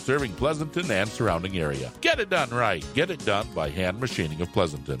shop serving Pleasanton and surrounding area. Get it done right. Get it done by Hand Machining of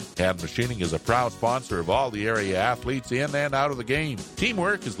Pleasanton. Hand Machining is a proud sponsor of all the area athletes in and out of the game.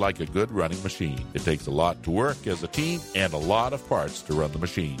 Teamwork is like a good running machine. It takes a lot to work as a team and a lot of parts to run the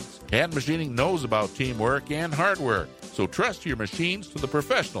machines. Hand Machining knows about teamwork and hard work, so trust your machines to the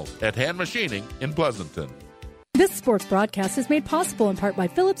professionals at Hand Machining in Pleasanton. This sports broadcast is made possible in part by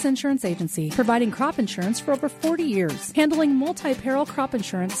Phillips Insurance Agency, providing crop insurance for over 40 years, handling multi-peril crop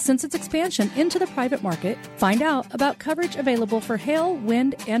insurance since its expansion into the private market. Find out about coverage available for hail,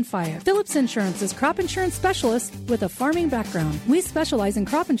 wind, and fire. Phillips Insurance is crop insurance specialist with a farming background. We specialize in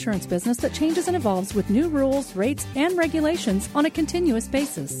crop insurance business that changes and evolves with new rules, rates, and regulations on a continuous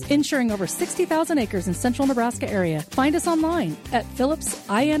basis, insuring over 60,000 acres in central Nebraska area. Find us online at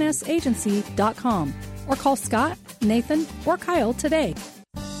phillipsinsagency.com. or call Scott, Nathan, or Kyle today.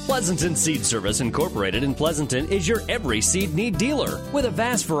 Pleasanton Seed Service Incorporated in Pleasanton is your every seed need dealer with a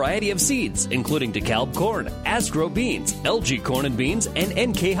vast variety of seeds, including DeKalb corn, Asgrow beans, LG corn and beans, and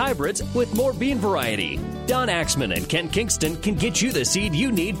NK hybrids with more bean variety. Don Axman and Kent Kingston can get you the seed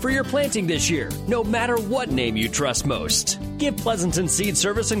you need for your planting this year, no matter what name you trust most. Give Pleasanton Seed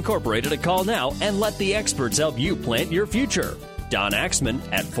Service Incorporated a call now and let the experts help you plant your future. Don Axman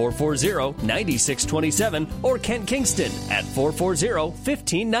at 440-9627 or Kent Kingston at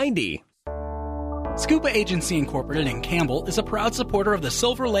 440-1590. Scuba Agency Incorporated in Campbell is a proud supporter of the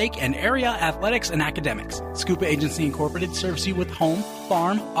Silver Lake and area athletics and academics. Scuba Agency Incorporated serves you with home,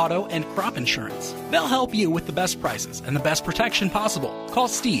 farm, auto, and crop insurance. They'll help you with the best prices and the best protection possible. Call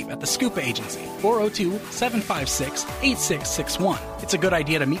Steve at the Scuba Agency, 402-756-8661. It's a good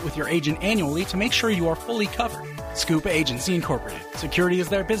idea to meet with your agent annually to make sure you are fully covered. Scuba Agency Incorporated. Security is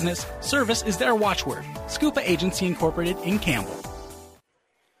their business. Service is their watchword. Scuba Agency Incorporated in Campbell.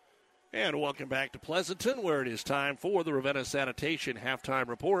 And welcome back to Pleasanton, where it is time for the Ravenna Sanitation Halftime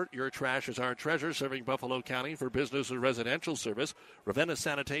Report. Your trash is our treasure, serving Buffalo County for business and residential service. Ravenna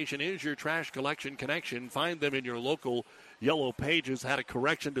Sanitation is your trash collection connection. Find them in your local Yellow Pages. Had a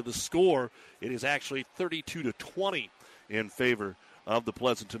correction to the score. It is actually 32-20 in favor of the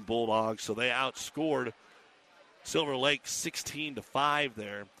Pleasanton Bulldogs. So they outscored Silver Lake 16-5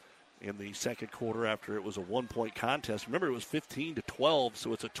 there in the second quarter after it was a 1-point contest. Remember, it was 15-12,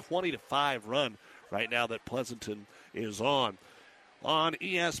 so it's a 20-5 run right now that Pleasanton is on. On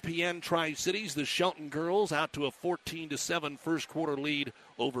ESPN Tri-Cities, the Shelton girls out to a 14-7 first quarter lead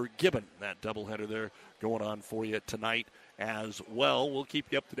over Gibbon. That doubleheader there going on for you tonight as well. We'll keep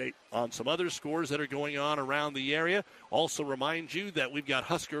you up to date on some other scores that are going on around the area. Also remind you that we've got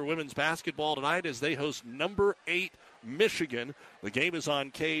Husker women's basketball tonight as they host number 8 Michigan. The game is on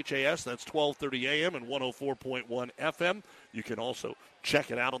KHAS. That's 12:30 a.m. and 104.1 FM. You can also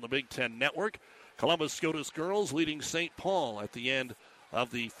check it out on the Big Ten Network. Columbus SCOTUS girls leading St. Paul at the end of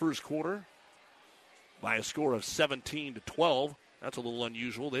the first quarter by a score of 17-12. That's a little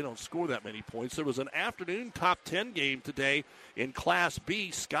unusual. They don't score that many points. There was an afternoon top 10 game today in Class B.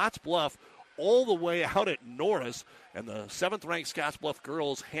 Scottsbluff all the way out at Norris, and the 7th-ranked Scottsbluff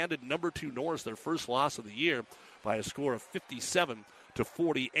girls handed number 2 Norris their first loss of the year by a score of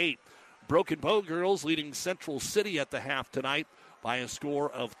 57-48. Broken Bow girls leading Central City at the half tonight by a score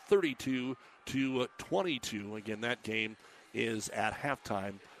of 32-22. Again, that game is at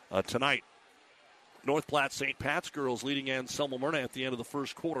halftime tonight. North Platte St. Pat's girls leading Anselmo Myrna at the end of the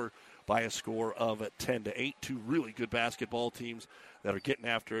first quarter by a score of 10-8. Two really good basketball teams that are getting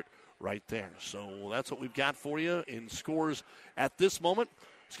after it right there. So that's what we've got for you in scores at this moment.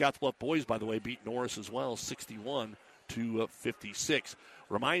 Scottsbluff boys, by the way, beat Norris as well, 61-56.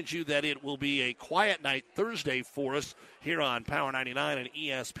 Remind you that it will be a quiet night Thursday for us here on Power 99 and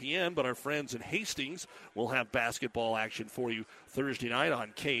ESPN, but our friends in Hastings will have basketball action for you Thursday night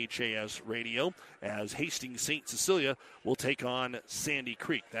on KHAS Radio as Hastings St. Cecilia will take on Sandy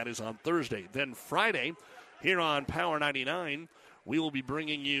Creek. That is on Thursday. Then Friday, here on Power 99, we will be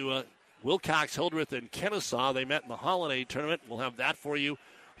bringing you Wilcox, Hildreth, and Kennesaw. They met in the holiday tournament. We'll have that for you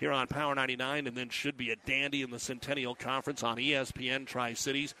here on Power 99, and then should be a dandy in the Centennial Conference on ESPN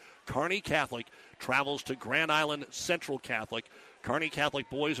Tri-Cities. Kearney Catholic travels to Grand Island Central Catholic. Kearney Catholic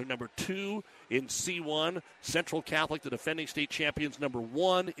boys are number 2 in C1. Central Catholic, the defending state champions, number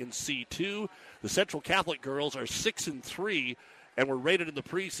 1 in C2. The Central Catholic girls are 6-3 and were rated in the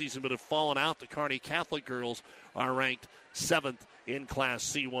preseason but have fallen out. The Kearney Catholic girls are ranked 7th in Class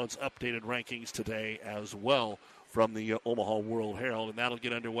C1's updated rankings today as well from the Omaha World Herald, and that'll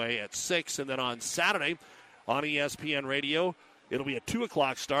get underway at 6. And then on Saturday on ESPN Radio, it'll be a 2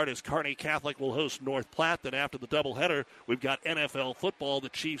 o'clock start as Kearney Catholic will host North Platte. Then after the doubleheader, we've got NFL football, the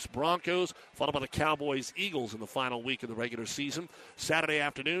Chiefs-Broncos, followed by the Cowboys-Eagles in the final week of the regular season. Saturday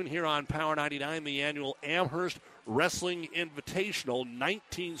afternoon here on Power 99, the annual Amherst Wrestling Invitational,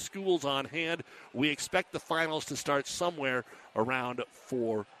 19 schools on hand. We expect the finals to start somewhere around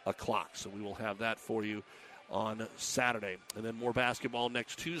 4 o'clock, so we will have that for you on Saturday. And then more basketball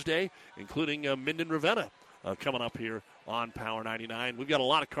next Tuesday, including Minden-Ravenna coming up here on Power 99. We've got a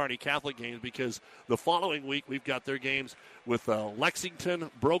lot of Kearney Catholic games because the following week we've got their games with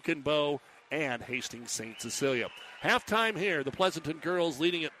Lexington, Broken Bow, and Hastings St. Cecilia. Halftime here, the Pleasanton girls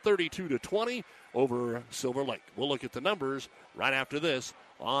leading at 32-20 over Silver Lake. We'll look at the numbers right after this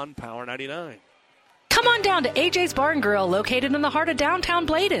on Power 99. Come on down to AJ's Bar and Grill, located in the heart of downtown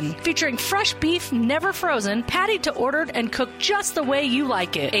Bladen, featuring fresh beef, never frozen, patty to ordered, and cooked just the way you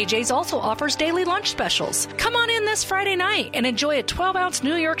like it. AJ's also offers daily lunch specials. Come on in this Friday night and enjoy a 12-ounce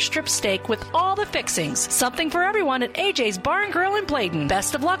New York strip steak with all the fixings. Something for everyone at AJ's Bar and Grill in Bladen.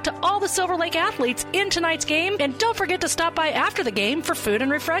 Best of luck to all the Silver Lake athletes in tonight's game, and don't forget to stop by after the game for food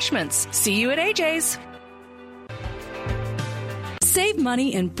and refreshments. See you at AJ's. Save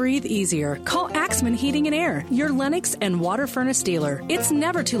money and breathe easier. Call Axman Heating and Air, your Lennox and water furnace dealer. It's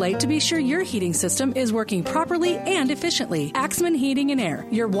never too late to be sure your heating system is working properly and efficiently. Axman Heating and Air,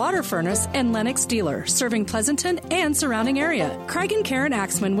 your water furnace and Lennox dealer, serving Pleasanton and surrounding area. Craig and Karen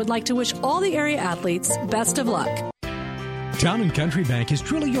Axman would like to wish all the area athletes best of luck. Town & Country Bank is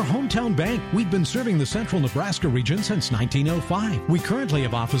truly your hometown bank. We've been serving the central Nebraska region since 1905. We currently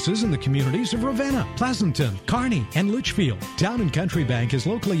have offices in the communities of Ravenna, Pleasanton, Kearney, and Litchfield. Town & Country Bank is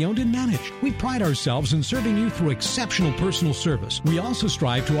locally owned and managed. We pride ourselves in serving you through exceptional personal service. We also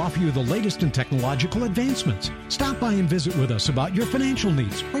strive to offer you the latest in technological advancements. Stop by and visit with us about your financial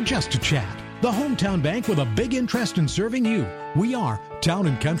needs or just to chat. The hometown bank with a big interest in serving you. We are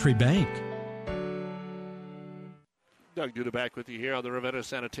Town & Country Bank. Doug Duda back with you here on the Ravenna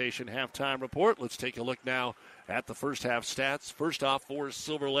Sanitation Halftime Report. Let's take a look now at the first half stats. First off for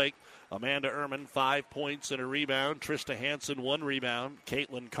Silver Lake, Amanda Ehrman, 5 points and a rebound. Trista Hansen, 1 rebound.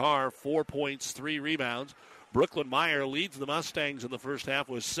 Caitlin Carr, 4 points, 3 rebounds. Brooklyn Meyer leads the Mustangs in the first half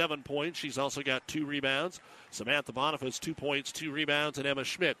with 7 points. She's also got 2 rebounds. Samantha Boniface, 2 points, 2 rebounds. And Emma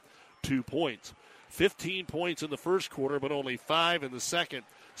Schmidt, 2 points. 15 points in the first quarter, but only 5 in the second.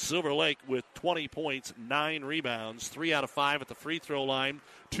 Silver Lake with 20 points, 9 rebounds, 3 out of 5 at the free throw line,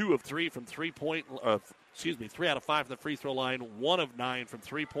 2 of 3 from 3 out of 5 from the free throw line, 1 of 9 from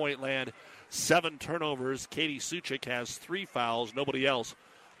 3-point land, 7 turnovers. Katie Suchik has 3 fouls, nobody else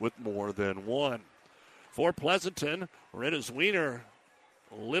with more than 1. For Pleasanton, Renna Zwiener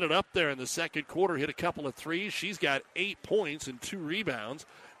lit it up there in the second quarter, hit a couple of threes. She's got 8 points and 2 rebounds.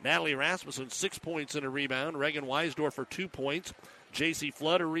 Natalie Rasmussen, 6 points and a rebound. Reagan Weisdorfer, 2 points. J.C.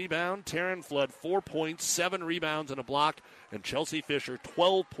 Flood, a rebound. Taryn Flood, 4 points, 7 rebounds and a block. And Chelsea Fisher,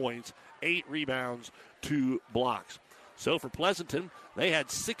 12 points, 8 rebounds, 2 blocks. So for Pleasanton, they had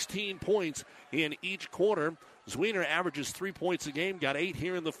 16 points in each quarter. Zwiener averages 3 points a game, got 8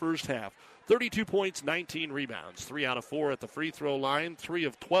 here in the first half. 32 points, 19 rebounds. 3 out of 4 at the free throw line, 3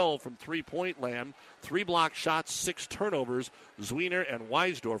 of 12 from three-point land, 3 block shots, 6 turnovers. Zwiener and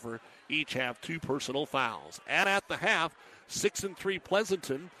Weisdorfer each have 2 personal fouls. And at the half, 6-3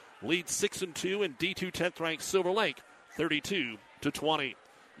 Pleasanton leads 6-2 in D2 10th-ranked Silver Lake, 32-20.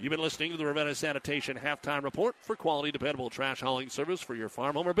 You've been listening to the Ravenna Sanitation Halftime Report. For quality, dependable trash hauling service for your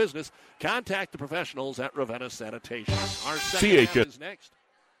farm, home, or business, contact the professionals at Ravenna Sanitation. Our second half is next.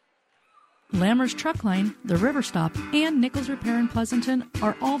 Lammer's Truck Line, the River Stop, and Nichols Repair in Pleasanton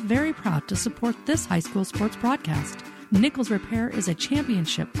are all very proud to support this high school sports broadcast. Nichols Repair is a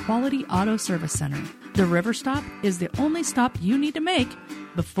championship quality auto service center. The River Stop is the only stop you need to make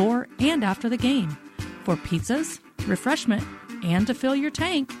before and after the game. For pizzas, refreshment, and to fill your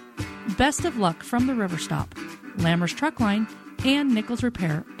tank. Best of luck from the River Stop, Lammer's Truck Line, and Nichols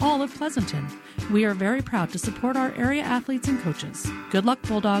Repair, all of Pleasanton. We are very proud to support our area athletes and coaches. Good luck,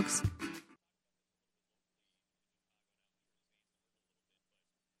 Bulldogs.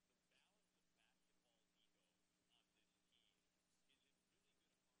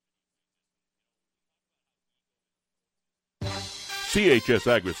 CHS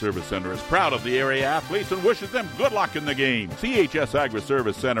Agri-Service Center is proud of the area athletes and wishes them good luck in the game. CHS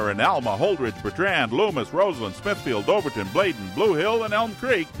Agri-Service Center in Alma, Holdridge, Bertrand, Loomis, Roseland, Smithfield, Overton, Bladen, Blue Hill, and Elm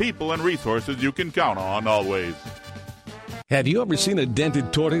Creek. People and resources you can count on always. Have you ever seen a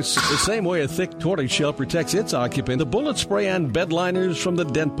dented tortoise? The same way a thick tortoise shell protects its occupant, the bullet spray-on bed liners from the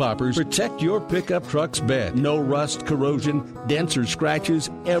Dent Poppers protect your pickup truck's bed. No rust, corrosion, dents, or scratches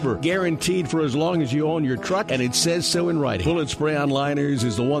ever. Guaranteed for as long as you own your truck, and it says so in writing. Bullet spray-on liners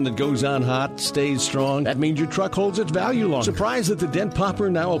is the one that goes on hot, stays strong. That means your truck holds its value longer. Surprised that the Dent Popper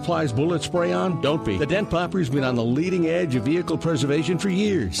now applies bullet spray-on? Don't be. The Dent Popper's been on the leading edge of vehicle preservation for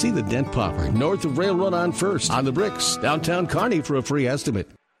years. See the Dent Popper, north of Railroad on First, on the Bricks, downtown Kearney for a free estimate.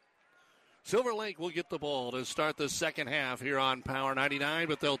 Silver Lake will get the ball to start the second half here on Power 99,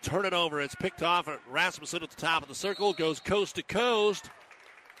 but they'll turn it over. It's picked off at Rasmussen at the top of the circle, goes coast to coast,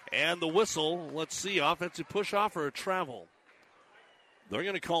 and the whistle, let's see, offensive push-off or a travel? They're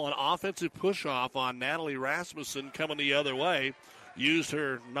going to call an offensive push-off on Natalie Rasmussen coming the other way. Used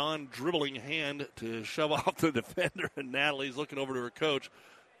her non-dribbling hand to shove off the defender, and Natalie's looking over to her coach,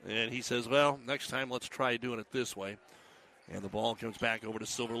 and he says, well, next time let's try doing it this way. And the ball comes back over to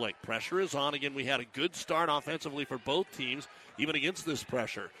Silver Lake. Pressure is on. Again, we had a good start offensively for both teams, even against this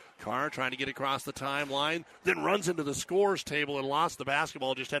pressure. Carr trying to get across the timeline, then runs into the scores table and lost the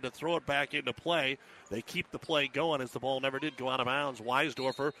basketball. Just had to throw it back into play. They keep the play going as the ball never did go out of bounds.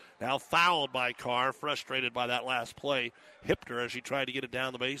 Weisdorfer now fouled by Carr, frustrated by that last play. Hipped her as she tried to get it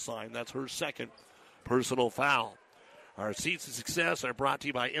down the baseline. That's her second personal foul. Our seeds to success are brought to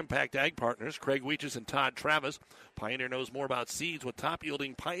you by Impact Ag Partners, Craig Weeches and Todd Travis. Pioneer knows more about seeds with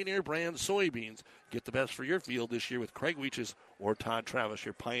top-yielding Pioneer brand soybeans. Get the best for your field this year with Craig Weeches or Todd Travis,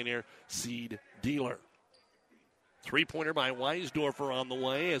 your Pioneer seed dealer. Three-pointer by Weisdorfer on the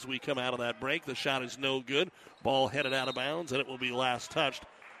way as we come out of that break. The shot is no good. Ball headed out of bounds, and it will be last touched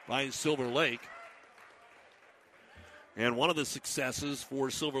by Silver Lake. And one of the successes for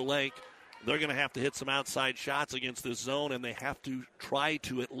Silver Lake, they're going to have to hit some outside shots against this zone, and they have to try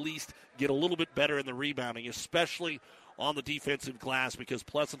to at least get a little bit better in the rebounding, especially on the defensive glass, because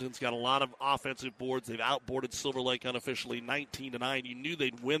Pleasanton's got a lot of offensive boards. They've outboarded Silver Lake unofficially 19-9. You knew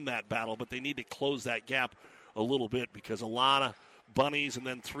they'd win that battle, but they need to close that gap a little bit because a lot of bunnies and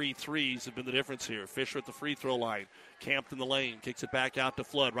then 3 threes have been the difference here. Fisher at the free throw line, camped in the lane, kicks it back out to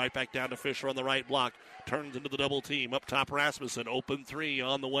Flood, right back down to Fisher on the right block, turns into the double team. Up top, Rasmussen, open 3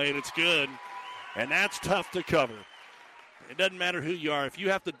 on the way, and it's good. And that's tough to cover. It doesn't matter who you are. If you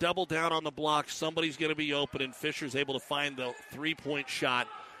have to double down on the block, somebody's going to be open, and Fisher's able to find the 3-point shot.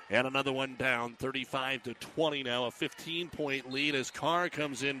 And another one down, 35-20 now, a 15-point lead as Carr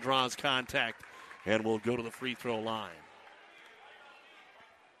comes in, draws contact, and will go to the free throw line.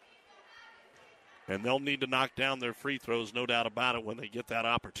 And they'll need to knock down their free throws, no doubt about it, when they get that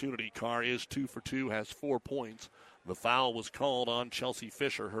opportunity. Carr is 2 for 2, has 4 points. The foul was called on Chelsea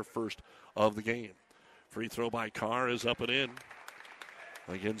Fisher, her first of the game. Free throw by Carr is up and in.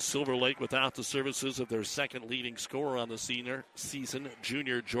 Again, Silver Lake without the services of their second leading scorer on the season,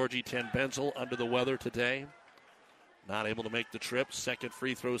 junior Georgie Ten Benzel, under the weather today. Not able to make the trip. Second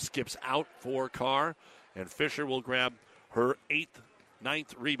free throw skips out for Carr, and Fisher will grab her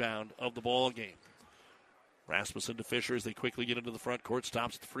 9th rebound of the ball game. Rasmussen to Fisher as they quickly get into the front court.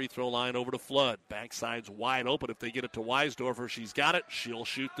 Stops at the free throw line over to Flood. Backside's wide open. If they get it to Weisdorfer, she's got it. She'll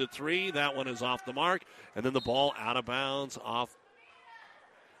shoot the 3. That one is off the mark. And then the ball out of bounds off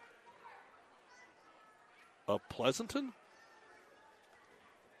of Pleasanton.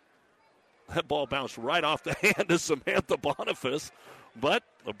 That ball bounced right off the hand of Samantha Boniface. But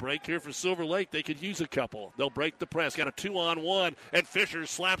a break here for Silver Lake. They could use a couple. They'll break the press. Got a 2-on-1. And Fisher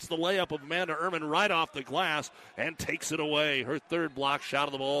slaps the layup of Amanda Ehrman right off the glass and takes it away. Her third block shot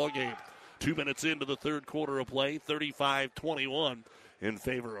of the ball game. 2 minutes into the third quarter of play, 35-21 in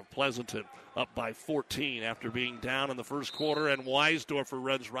favor of Pleasanton. Up by 14 after being down in the first quarter. And Weisdorfer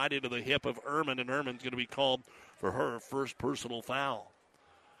runs right into the hip of Ehrman. And Ehrman's going to be called for her first personal foul.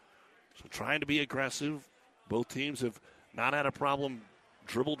 So trying to be aggressive. Both teams have not had a problem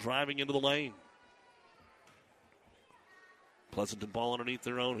dribble driving into the lane. Pleasanton ball underneath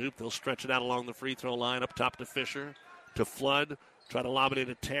their own hoop. They'll stretch it out along the free throw line. Up top to Fisher. To Flood. Try to lob it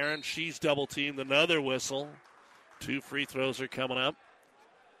into Taryn. She's double teamed. Another whistle. 2 free throws are coming up.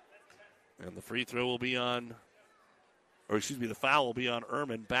 And the free throw will be on, the foul will be on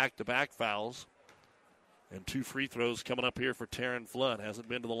Ehrman. Back-to-back fouls. And 2 free throws coming up here for Taryn Flood. Hasn't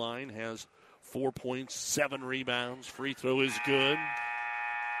been to the line. Has 4 points, 7 rebounds. Free throw is good.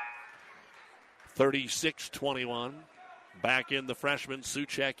 36-21. Back in the freshmen,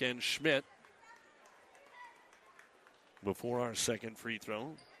 Suchek and Schmidt. Before our second free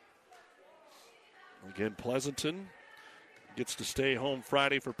throw. Again, Pleasanton gets to stay home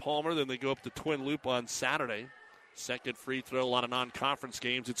Friday for Palmer. Then they go up to Twin Loop on Saturday. Second free throw, a lot of non-conference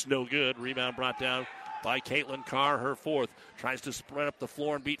games. It's no good. Rebound brought down by Caitlin Carr, her fourth. Tries to spread up the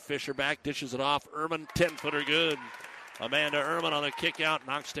floor and beat Fisher back. Dishes it off. Ehrman, 10-footer good. Amanda Ehrman on a kick out,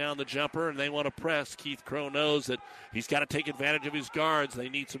 knocks down the jumper, and they want to press. Keith Crow knows that he's got to take advantage of his guards. They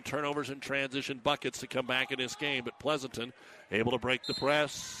need some turnovers and transition buckets to come back in this game. But Pleasanton able to break the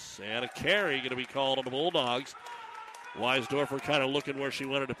press. And a carry going to be called on the Bulldogs. Weisdorfer kind of looking where she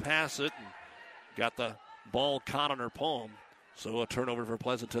wanted to pass it and got the ball caught on her palm. So a turnover for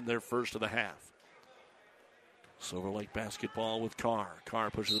Pleasanton, their first of the half. Silver Lake basketball with Carr. Carr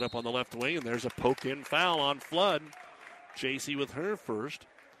pushes it up on the left wing, and there's a poke-in foul on Flood. JC with her first.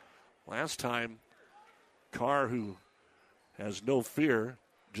 Last time, Carr, who has no fear,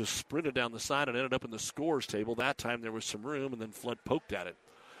 just sprinted down the side and ended up in the scores table. That time there was some room, and then Flood poked at it.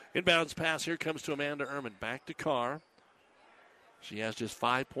 Inbounds pass here comes to Amanda Ehrman. Back to Carr. She has just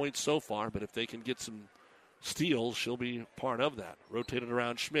 5 points so far, but if they can get some steals, she'll be part of that. Rotated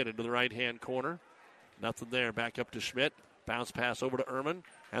around Schmidt into the right-hand corner. Nothing there. Back up to Schmidt. Bounce pass over to Ehrman.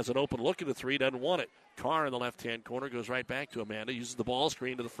 Has an open look at the three. Doesn't want it. Carr in the left-hand corner goes right back to Amanda. Uses the ball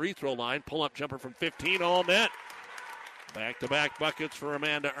screen to the free throw line. Pull-up jumper from 15. All net. Back-to-back buckets for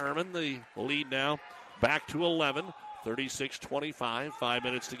Amanda Ehrman. The lead now back to 11. 36-25. 5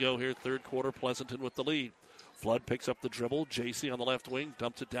 minutes to go here. Third quarter. Pleasanton with the lead. Flood picks up the dribble. JC on the left wing.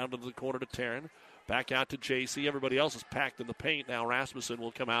 Dumps it down to the corner to Taryn. Back out to JC. Everybody else is packed in the paint. Now Rasmussen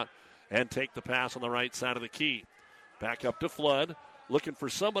will come out and take the pass on the right side of the key. Back up to Flood, looking for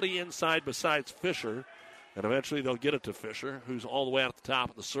somebody inside besides Fisher, and eventually they'll get it to Fisher, who's all the way out at the top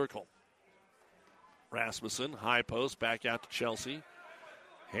of the circle. Rasmussen, high post, back out to Chelsea.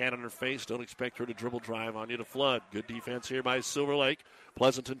 Hand on her face, don't expect her to dribble drive on you to Flood. Good defense here by Silver Lake.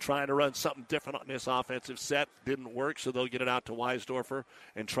 Pleasanton trying to run something different on this offensive set. Didn't work, so they'll get it out to Weisdorfer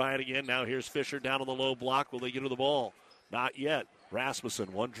and try it again. Now here's Fisher down on the low block. Will they get her the ball? Not yet.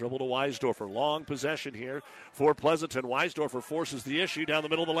 Rasmussen, one dribble to Weisdorfer. Long possession here for Pleasanton. Weisdorfer forces the issue down the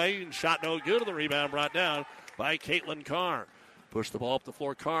middle of the lane. Shot no good. The rebound brought down by Caitlin Carr. Push the ball up the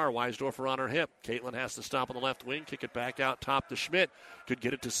floor. Carr, Weisdorfer on her hip. Caitlin has to stop on the left wing. Kick it back out top to Schmidt. Could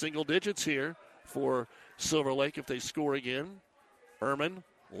get it to single digits here for Silver Lake if they score again. Ehrman,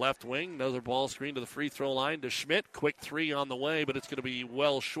 left wing. Another ball screen to the free throw line to Schmidt. Quick three on the way, but it's going to be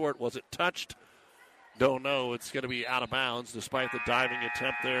well short. Was it touched? Don't know. It's going to be out of bounds despite the diving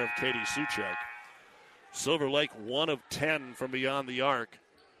attempt there of Katie Suchek. Silver Lake 1 of 10 from beyond the arc.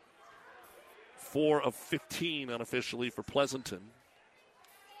 4 of 15 unofficially for Pleasanton.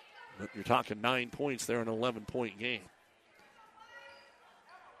 But you're talking 9 points there in an 11-point game.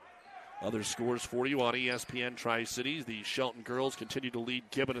 Other scores for you on ESPN Tri-Cities. The Shelton girls continue to lead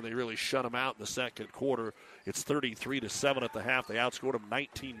Gibbon, and they really shut them out in the second quarter. It's 33-7 at the half. They outscored them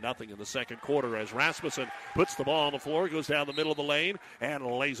 19-0 in the second quarter as Rasmussen puts the ball on the floor, goes down the middle of the lane, and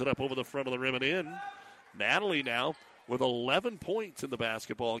lays it up over the front of the rim and in. Natalie now with 11 points in the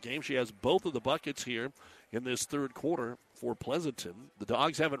basketball game. She has both of the buckets here in this third quarter for Pleasanton. The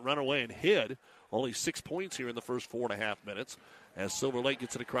Dogs haven't run away and hid. Only 6 points here in the first 4.5 minutes. As Silver Lake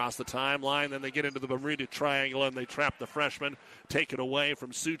gets it across the timeline, then they get into the Bermuda Triangle and they trap the freshman, take it away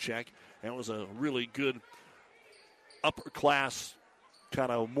from Suchek. And it was a really good upper class,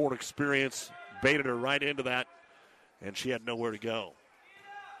 kind of more experience, baited her right into that, and she had nowhere to go.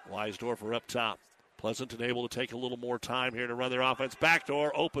 Weisdorfer up top. Pleasanton able to take a little more time here to run their offense.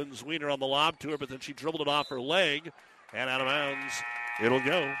 Backdoor opens Weiner on the lob to her, but then she dribbled it off her leg and out of bounds. It'll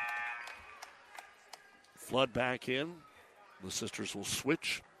go. Flood back in. The sisters will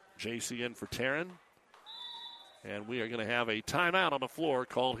switch. JC in for Taryn. And we are going to have a timeout on the floor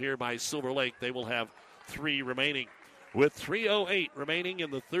called here by Silver Lake. They will have 3 remaining. With 3:08 remaining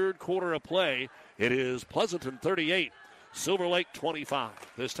in the third quarter of play, it is Pleasanton 38, Silver Lake 25.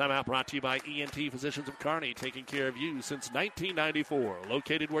 This timeout brought to you by ENT Physicians of Kearney, taking care of you since 1994.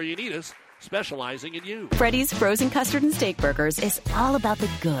 Located where you need us, specializing in you. Freddy's Frozen Custard and Steak Burgers is all about the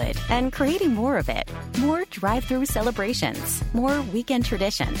good and creating more of it. More drive-through celebrations, more weekend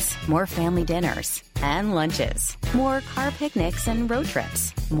traditions, more family dinners and lunches, more car picnics and road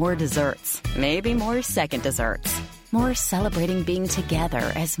trips, more desserts, maybe more second desserts. More celebrating being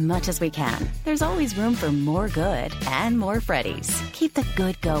together as much as we can. There's always room for more good and more Freddy's. Keep the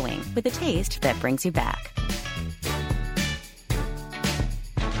good going with a taste that brings you back.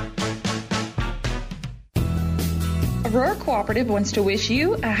 Aurora Cooperative wants to wish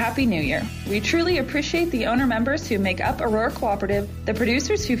you a Happy New Year. We truly appreciate the owner members who make up Aurora Cooperative, the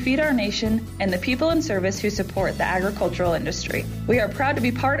producers who feed our nation, and the people in service who support the agricultural industry. We are proud to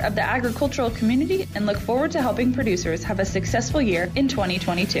be part of the agricultural community and look forward to helping producers have a successful year in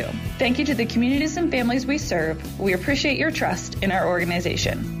 2022. Thank you to the communities and families we serve. We appreciate your trust in our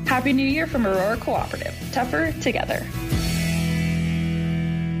organization. Happy New Year from Aurora Cooperative. Tougher together.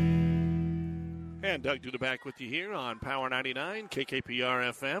 And Doug Duda back with you here on Power 99, KKPR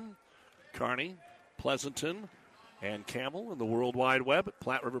FM, Kearney, Pleasanton, and Campbell, and the World Wide Web at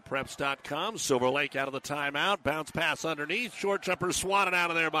PlatteRiverPreps.com. Silver Lake out of the timeout. Bounce pass underneath. Short jumper swatted out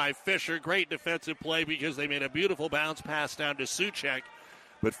of there by Fisher. Great defensive play because they made a beautiful bounce pass down to Suchek.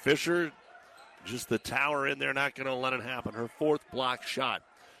 But Fisher, just the tower in there, not going to let it happen. Her 4th block shot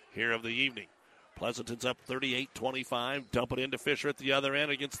here of the evening. Pleasanton's up 38-25. Dump it into Fisher at the other end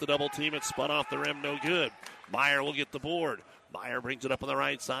against the double team. It spun off the rim, no good. Meyer will get the board. Meyer brings it up on the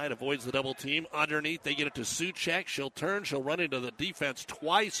right side, avoids the double team. Underneath, they get it to Suchek. She'll turn. She'll run into the defense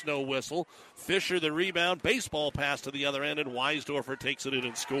twice, no whistle. Fisher the rebound. Baseball pass to the other end, and Weisdorfer takes it in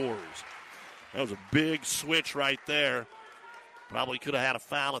and scores. That was a big switch right there. Probably could have had a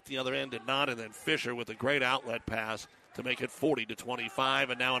foul at the other end, did not. And then Fisher with a great outlet pass to make it 40-25,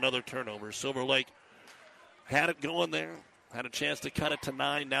 and now another turnover. Silver Lake had it going there, had a chance to cut it to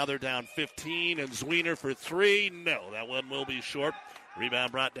 9. Now they're down 15, and Zweiner for 3. No, that one will be short.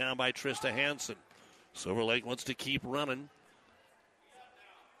 Rebound brought down by Trista Hansen. Silver Lake wants to keep running.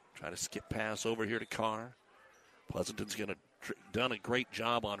 Try to skip pass over here to Carr. Pleasanton's done a great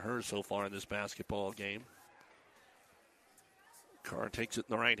job on her so far in this basketball game. Carr takes it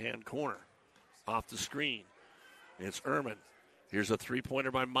in the right-hand corner. Off the screen. It's Ehrman. Here's a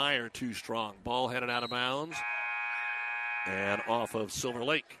three-pointer by Meyer, too strong. Ball headed out of bounds. And off of Silver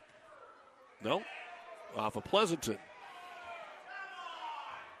Lake. No, off of Pleasanton.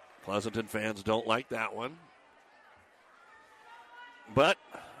 Pleasanton fans don't like that one. But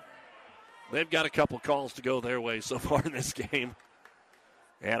they've got a couple calls to go their way so far in this game.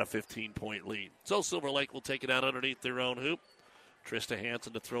 And a 15-point lead. So Silver Lake will take it out underneath their own hoop. Trista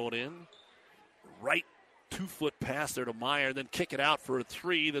Hansen to throw it in. Right 2-foot pass there to Meyer, then kick it out for a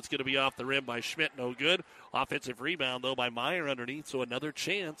 3 that's going to be off the rim by Schmidt. No good. Offensive rebound, though, by Meyer underneath, so another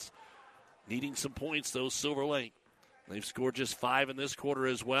chance. Needing some points, though, Silver Lake. They've scored just 5 in this quarter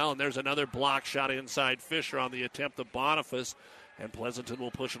as well, and there's another block shot inside Fisher on the attempt of Boniface. And Pleasanton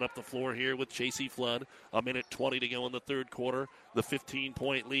will push it up the floor here with JC Flood. 1:20 to go in the third quarter. The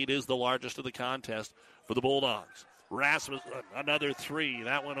 15-point lead is the largest of the contest for the Bulldogs. Rasmussen, another 3.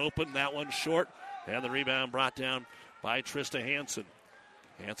 That one open, that one short. And the rebound brought down by Trista Hansen.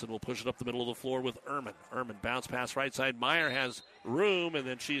 Hansen will push it up the middle of the floor with Ehrman. Ehrman bounce pass right side. Meyer has room, and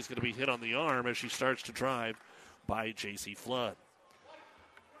then she's going to be hit on the arm as she starts to drive by JC Flood.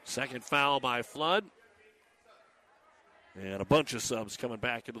 Second foul by Flood. And a bunch of subs coming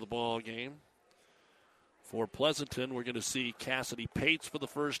back into the ball game. For Pleasanton, we're going to see Cassidy Pates for the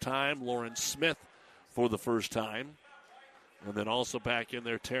first time, Lauren Smith for the first time. And then also back in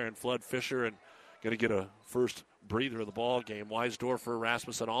there, Taryn Flood Fisher, and going to get a first breather of the ball game. Weisdorfer,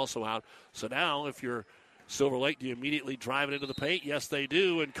 Rasmussen also out. So now, if you're Silver Lake, do you immediately drive it into the paint? Yes, they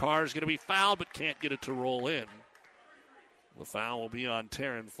do. And Carr's going to be fouled, but can't get it to roll in. The foul will be on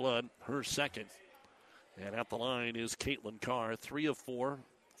Taryn Flood, her second. And at the line is Caitlin Carr, 3 of 4,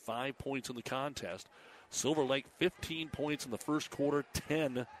 5 points in the contest. Silver Lake, 15 points in the first quarter,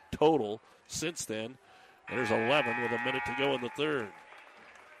 10 total since then. There's 11 with a minute to go in the third.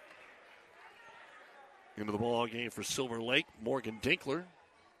 Into the ball game for Silver Lake, Morgan Dinkler.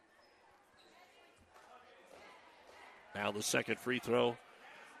 Now the second free throw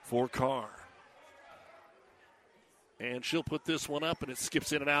for Carr. And she'll put this one up, and it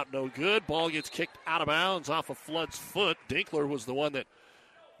skips in and out, no good. Ball gets kicked out of bounds off of Flood's foot. Dinkler was the one that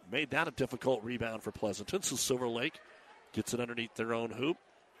made that a difficult rebound for Pleasanton. So Silver Lake gets it underneath their own hoop.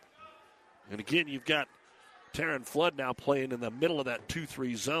 And again, you've got Taryn Flood now playing in the middle of that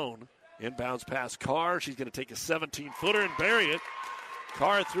 2-3 zone. Inbounds past Carr. She's going to take a 17-footer and bury it.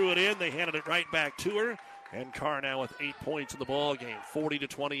 Carr threw it in. They handed it right back to her. And Carr now with 8 points in the ball game.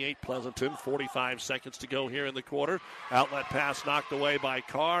 40-28 Pleasanton. 45 seconds to go here in the quarter. Outlet pass knocked away by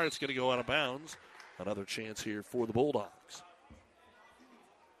Carr. It's going to go out of bounds. Another chance here for the Bulldogs.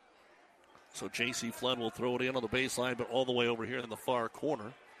 So J.C. Flood will throw it in on the baseline, but all the way over here in the far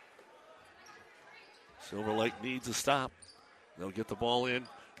corner. Silver Lake needs a stop. They'll get the ball in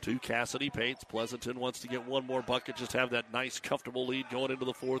to Cassidy Pates. Pleasanton wants to get one more bucket, just have that nice, comfortable lead going into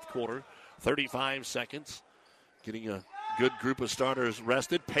the fourth quarter. 35 seconds. Getting a good group of starters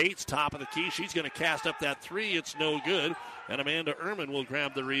rested. Pates, top of the key. She's going to cast up that three. It's no good. And Amanda Ehrman will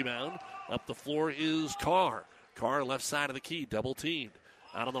grab the rebound. Up the floor is Carr. Carr, left side of the key, double teamed.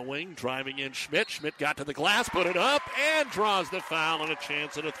 Out on the wing, driving in Schmidt. Schmidt got to the glass, put it up, and draws the foul, and a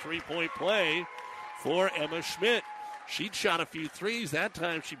chance at a three-point play for Emma Schmidt. She'd shot a few threes. That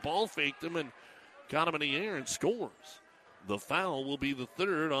time she ball faked them and got them in the air and scores. The foul will be the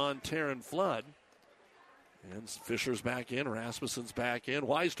third on Taryn Flood. And Fisher's back in, Rasmussen's back in,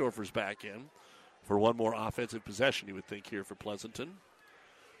 Weisdorfer's back in for one more offensive possession, you would think, here for Pleasanton.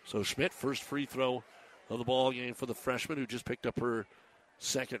 So Schmidt, first free throw of the ball game for the freshman who just picked up her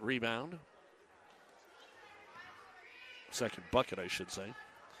second rebound. Second bucket, I should say.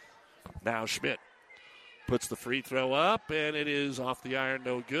 Now Schmidt puts the free throw up, and it is off the iron,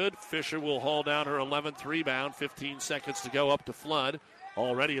 no good. Fisher will haul down her 11th rebound. 15 seconds to go, up to Flood.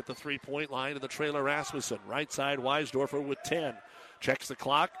 Already at the three-point line to the trailer Rasmussen. Right side, Weisdorfer with 10. Checks the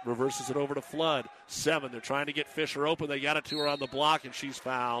clock, reverses it over to Flood. 7. They're trying to get Fisher open. They got it to her on the block, and she's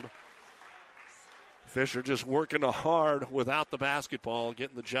fouled. Fisher just working hard without the basketball,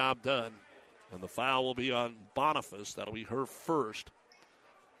 getting the job done. And the foul will be on Boniface. That'll be her first.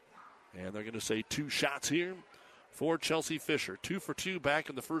 And they're going to say 2 shots here for Chelsea Fisher. 2 for 2 back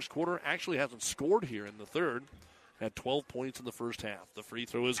in the first quarter. Actually hasn't scored here in the third. Had 12 points in the first half. The free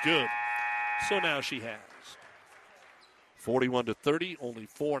throw is good. So now she has. 41-30. Only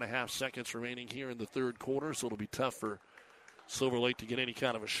 4.5 seconds remaining here in the third quarter. So it'll be tough for Silver Lake to get any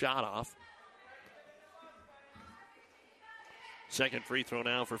kind of a shot off. Second free throw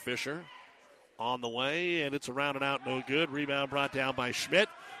now for Fisher. On the way, and it's around and out, no good. Rebound brought down by Schmidt.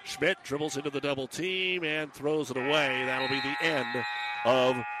 Schmidt dribbles into the double team and throws it away. That'll be the end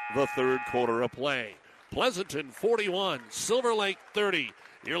of the third quarter of play. Pleasanton 41, Silver Lake 30.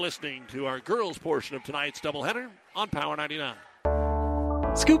 You're listening to our girls portion of tonight's doubleheader on Power 99.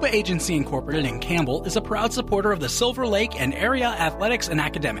 Scuba Agency Incorporated in Campbell is a proud supporter of the Silver Lake and area athletics and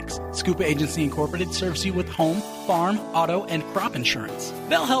academics. Scuba Agency Incorporated serves you with home, farm, auto, and crop insurance.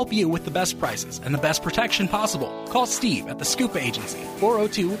 They'll help you with the best prices and the best protection possible. Call Steve at the Scuba Agency,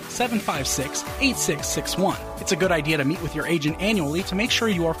 402-756-8661. It's a good idea to meet with your agent annually to make sure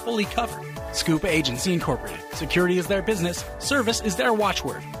you are fully covered. Scuba Agency Incorporated. Security is their business. Service is their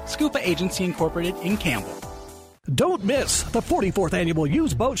watchword. Scuba Agency Incorporated in Campbell. Don't miss the 44th Annual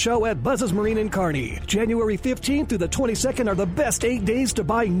Used Boat Show at Buzz's Marine in Kearney. January 15th through the 22nd are the best 8 days to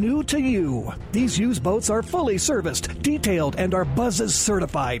buy new to you. These used boats are fully serviced, detailed, and are Buzz's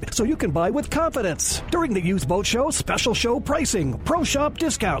certified, so you can buy with confidence. During the Used Boat Show, special show pricing, pro shop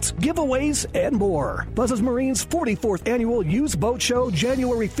discounts, giveaways, and more. Buzz's Marine's 44th Annual Used Boat Show,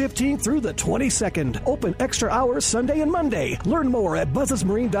 January 15th through the 22nd. Open extra hours Sunday and Monday. Learn more at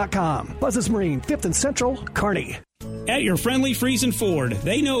buzzesmarine.com. Buzz's Marine, 5th and Central, Kearney. At your friendly Friesen Ford,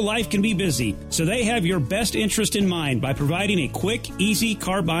 they know life can be busy, so they have your best interest in mind by providing a quick, easy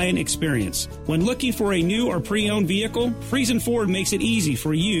car buying experience. When looking for a new or pre-owned vehicle, Friesen Ford makes it easy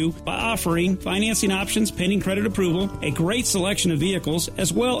for you by offering financing options pending credit approval, a great selection of vehicles,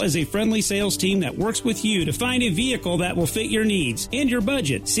 as well as a friendly sales team that works with you to find a vehicle that will fit your needs and your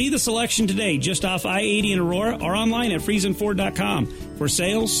budget. See the selection today just off I-80 in Aurora or online at FriesenFord.com. For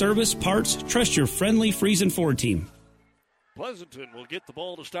sales, service, parts, trust your friendly Friesen Ford team. Pleasanton will get the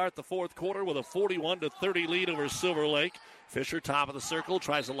ball to start the fourth quarter with a 41-30 lead over Silver Lake. Fisher, top of the circle,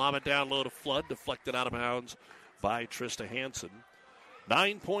 tries to lob it down low to Flood, deflected out of bounds by Trista Hansen.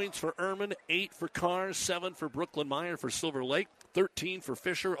 9 points for Ehrman, 8 for Carr, 7 for Brooklyn Meyer for Silver Lake, 13 for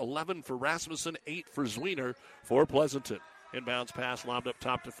Fisher, 11 for Rasmussen, 8 for Zwiener for Pleasanton. Inbounds pass lobbed up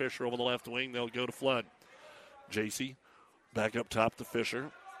top to Fisher over the left wing. They'll go to Flood. JC back up top to Fisher.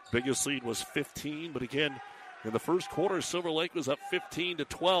 Biggest lead was 15, but again, In the first quarter, Silver Lake was up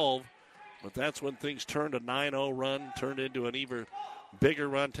 15-12, but that's when things turned a 9-0 run, turned into an even bigger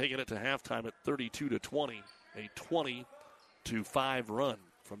run, taking it to halftime at 32-20, a 20-5 run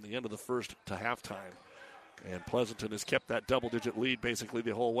from the end of the first to halftime. And Pleasanton has kept that double-digit lead basically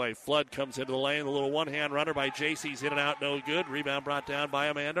the whole way. Flood comes into the lane. A little one-hand runner by JC's in and out, no good. Rebound brought down by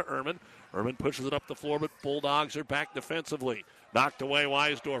Amanda Ehrman. Ehrman pushes it up the floor, but Bulldogs are back defensively. Knocked away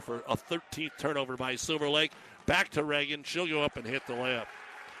Weisdorfer. A 13th turnover by Silver Lake. Back to Reagan. She'll go up and hit the layup.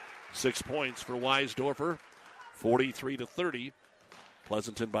 6 points for Weisdorfer. 43-30.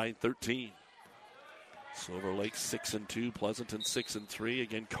 Pleasanton by 13. Silver Lake 6-2, Pleasanton 6-3.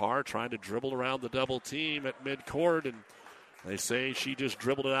 Again, Carr trying to dribble around the double team at midcourt, and they say she just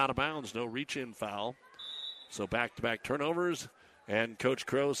dribbled it out of bounds. No reach-in foul. So back-to-back turnovers, and Coach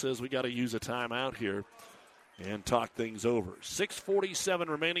Crow says we got to use a timeout here and talk things over. 6:47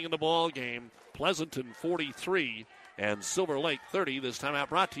 remaining in the ball game. Pleasanton 43 and Silver Lake 30. This timeout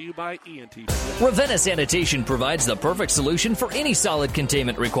brought to you by ENT. Ravenna Sanitation provides the perfect solution for any solid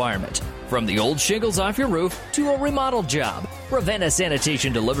containment requirement. From the old shingles off your roof to a remodel job, Ravenna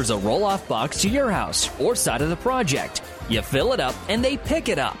Sanitation delivers a roll-off box to your house or side of the project. You fill it up and they pick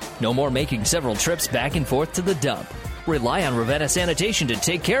it up. No more making several trips back and forth to the dump. Rely on Ravenna Sanitation to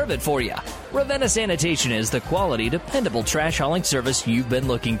take care of it for you. Ravenna Sanitation is the quality, dependable trash hauling service you've been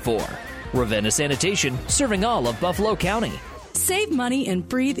looking for. Ravenna Sanitation, serving all of Buffalo County. Save money and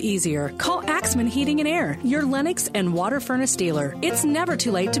breathe easier. Call Axman Heating and Air, your Lennox and water furnace dealer. It's never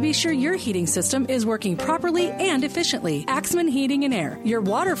too late to be sure your heating system is working properly and efficiently. Axman Heating and Air, your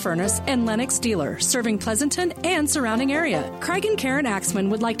water furnace and Lennox dealer, serving Pleasanton and surrounding area. Craig and Karen Axman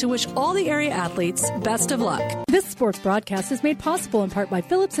would like to wish all the area athletes best of luck. This sports broadcast is made possible in part by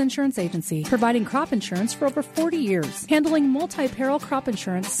Phillips Insurance Agency, providing crop insurance for over 40 years, handling multi-peril crop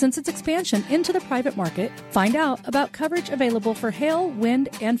insurance since its expansion into the private market. Find out about coverage available for hail, wind,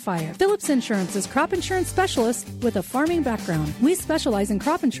 and fire. Phillips Insurance is crop insurance specialist with a farming background. We specialize in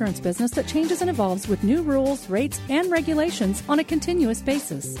crop insurance business that changes and evolves with new rules, rates, and regulations on a continuous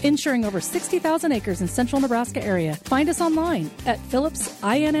basis, insuring over 60,000 acres in central Nebraska area. Find us online at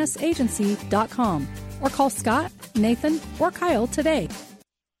phillipsinsagency.com or call Scott, Nathan, or Kyle today.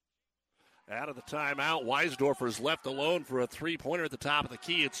 Out of the timeout, Weisdorfer's left alone for a three-pointer at the top of the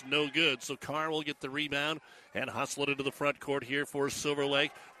key. It's no good, so Carr will get the rebound and hustle it into the front court here for Silver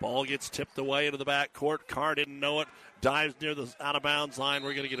Lake. Ball gets tipped away into the back court. Carr didn't know it. Dives near the out-of-bounds line.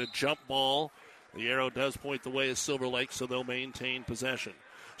 We're going to get a jump ball. The arrow does point the way of Silver Lake, so they'll maintain possession.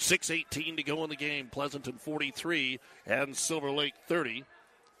 6:18 to go in the game. Pleasanton 43 and Silver Lake 30.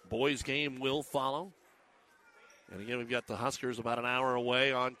 Boys game will follow. And again, we've got the Huskers about an hour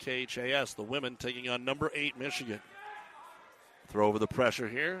away on KHAS. The women taking on number 8, Michigan. Throw over the pressure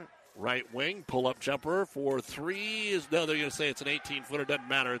here. Right wing, pull-up jumper for three. No, they're going to say it's an 18-footer. Doesn't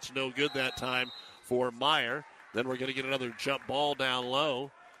matter. It's no good that time for Meyer. Then we're going to get another jump ball down low.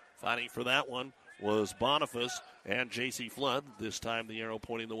 Fighting for that one was Boniface and J.C. Flood. This time the arrow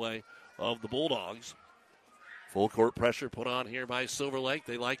pointing the way of the Bulldogs. Full court pressure put on here by Silver Lake.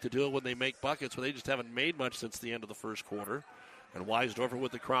 They like to do it when they make buckets, but they just haven't made much since the end of the first quarter. And Weisdorfer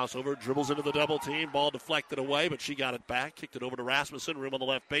with the crossover, dribbles into the double team. Ball deflected away, but she got it back. Kicked it over to Rasmussen. Room on the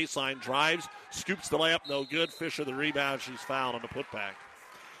left baseline. Drives, scoops the layup. No good. Fisher the rebound. She's fouled on the putback.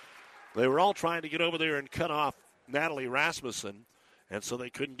 They were all trying to get over there and cut off Natalie Rasmussen, and so they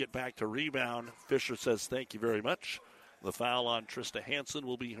couldn't get back to rebound. Fisher says thank you very much. The foul on Trista Hansen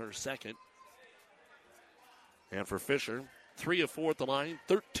will be her second. And for Fisher, 3 of 4 at the line,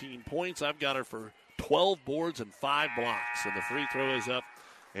 13 points. I've got her for 12 boards and 5 blocks. And the free throw is up,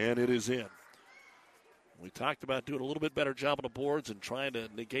 and it is in. We talked about doing a little bit better job on the boards and trying to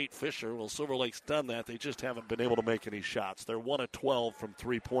negate Fisher. Well, Silver Lake's done that. They just haven't been able to make any shots. They're 1 of 12 from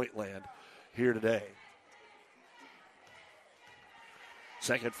three-point land here today.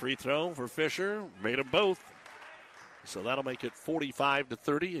 Second free throw for Fisher. Made them both. So that'll make it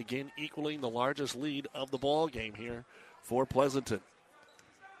 45-30, again equaling the largest lead of the ball game here for Pleasanton.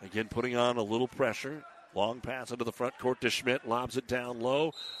 Again, putting on a little pressure. Long pass into the front court to Schmidt, lobs it down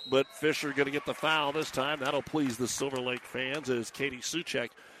low, but Fisher going to get the foul this time. That'll please the Silver Lake fans as Katie Suchek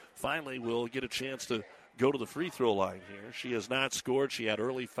finally will get a chance to go to the free throw line here. She has not scored. She had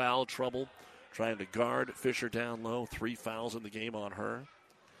early foul trouble trying to guard Fisher down low. 3 fouls in the game on her.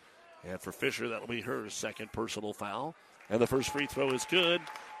 And for Fisher, that'll be her second personal foul. And the first free throw is good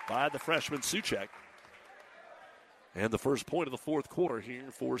by the freshman Suchek. And the first point of the fourth quarter here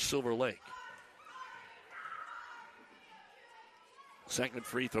for Silver Lake. Second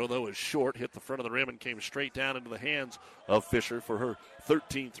free throw, though, is short. Hit the front of the rim and came straight down into the hands of Fisher for her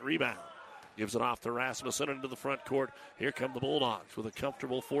 13th rebound. Gives it off to Rasmussen into the front court. Here come the Bulldogs with a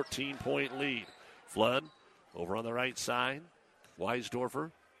comfortable 14-point lead. Flood over on the right side.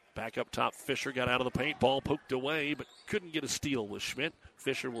 Weisdorfer back up top. Fisher got out of the paint. Ball poked away, but couldn't get a steal with Schmidt.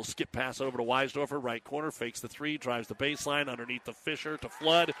 Fisher will skip pass over to Weisdorfer. Right corner, fakes the three, drives the baseline underneath the Fisher to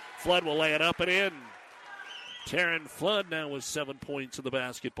Flood. Flood will lay it up and in. Taryn Flood now with 7 points in the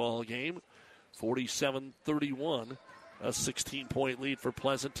basketball game. 47-31. A 16-point lead for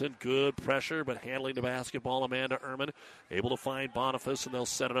Pleasanton. Good pressure, but handling the basketball, Amanda Ehrman able to find Boniface, and they'll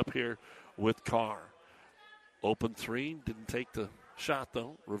set it up here with Carr. Open three, didn't take the shot,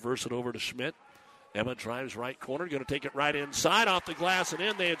 though. Reverse it over to Schmidt. Emma drives right corner, going to take it right inside, off the glass and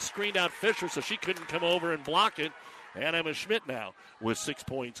in. They had screened out Fisher, so she couldn't come over and block it. And Emma Schmidt now with 6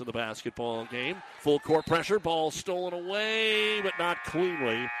 points in the basketball game. Full court pressure, ball stolen away, but not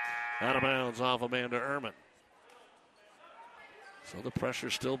cleanly. Out of bounds off Amanda Ehrman. So the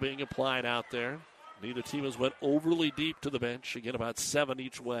pressure still being applied out there. Neither team has went overly deep to the bench. Again, about 7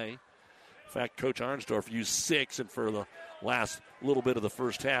 each way. In fact, Coach Arnsdorf used 6, and for the last little bit of the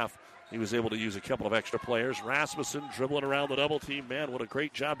first half, he was able to use a couple of extra players. Rasmussen dribbling around the double team. Man, what a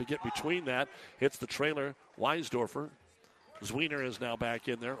great job to get between that. Hits the trailer, Weisdorfer. Zwiener is now back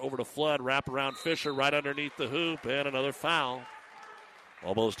in there. Over to Flood, wrap around Fisher right underneath the hoop, and another foul.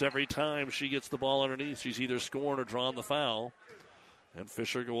 Almost every time she gets the ball underneath, she's either scoring or drawn the foul. And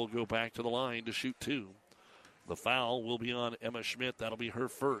Fisher will go back to the line to shoot 2. The foul will be on Emma Schmidt. That'll be her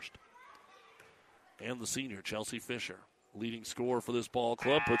first. And the senior, Chelsea Fisher, leading scorer for this ball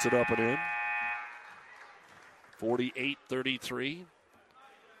club, puts it up and in. 48-33.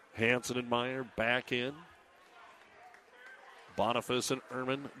 Hansen and Meyer back in. Boniface and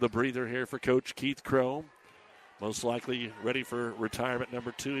Ehrman, the breather here for Coach Keith Crow. Most likely ready for retirement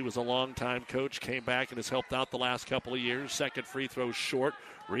number 2. He was a longtime coach, came back and has helped out the last couple of years. Second free throw short.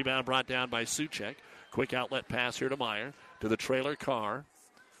 Rebound brought down by Suchek. Quick outlet pass here to Meyer. To the trailer, Carr.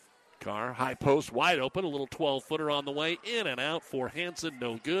 Carr, high post, wide open. A little 12-footer on the way. In and out for Hansen,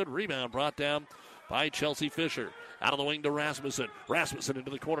 no good. Rebound brought down by Chelsea Fisher. Out of the wing to Rasmussen. Rasmussen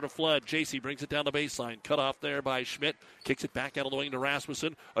into the corner to Flood. JC brings it down the baseline. Cut off there by Schmidt. Kicks it back out of the wing to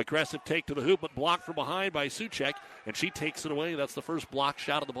Rasmussen. Aggressive take to the hoop, but blocked from behind by Suchek. And she takes it away. That's the first block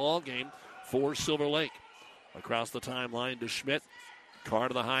shot of the ball game for Silver Lake. Across the timeline to Schmidt. Carr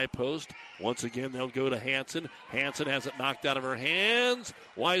to the high post. Once again, they'll go to Hansen. Hansen has it knocked out of her hands.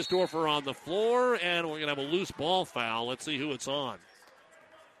 Weisdorfer on the floor, and we're going to have a loose ball foul. Let's see who it's on.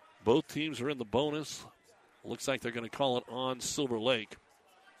 Both teams are in the bonus. Looks like they're going to call it on Silver Lake.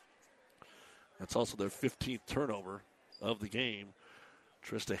 That's also their 15th turnover of the game.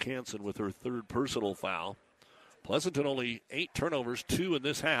 Trista Hansen with her 3rd personal foul. Pleasanton only 8 turnovers, 2 in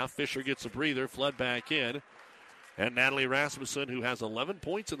this half. Fisher gets a breather, Flood back in. And Natalie Rasmussen, who has 11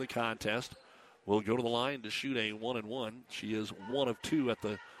 points in the contest, will go to the line to shoot a 1-and-1. She is 1 of 2 at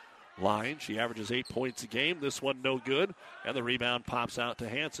the line. She averages 8 points a game. This one no good. And the rebound pops out to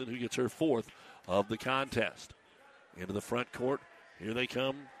Hansen, who gets her 4th of the contest. Into the front court. Here they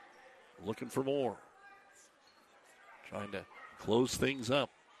come, looking for more. Trying to close things up.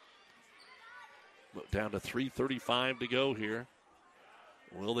 Down to 3:35 to go here.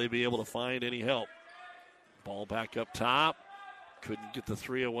 Will they be able to find any help? Ball back up top. Couldn't get the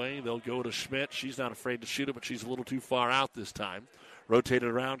 3 away. They'll go to Schmidt. She's not afraid to shoot it, but she's a little too far out this time. Rotated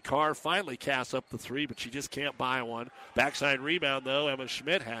around. Carr finally casts up the 3, but she just can't buy one. Backside rebound, though. Emma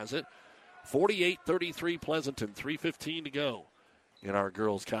Schmidt has it. 48-33 Pleasanton. 3:15 to go in our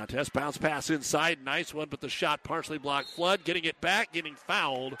girls contest. Bounce pass inside. Nice one, but the shot partially blocked. Flood getting it back. Getting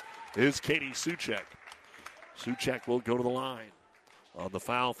fouled is Katie Suchek. Suchek will go to the line. On the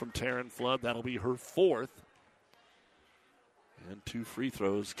foul from Taryn Flood, that'll be her 4th. And 2 free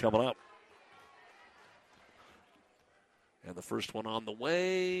throws coming up. And the first one on the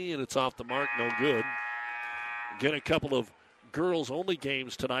way, and it's off the mark, no good. Again, a couple of girls-only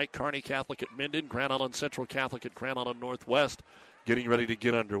games tonight. Kearney Catholic at Minden, Grand Island Central Catholic at Grand Island Northwest getting ready to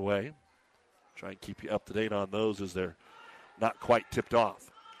get underway. Try and keep you up to date on those as they're not quite tipped off.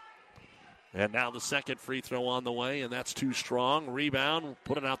 And now the second free throw on the way, and that's too strong. Rebound,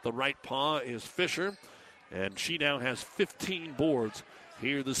 put it out the right paw is Fisher. And she now has 15 boards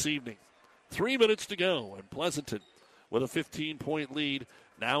here this evening. 3 minutes to go, and Pleasanton with a 15-point lead,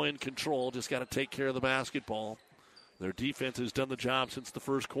 now in control. Just got to take care of the basketball. Their defense has done the job since the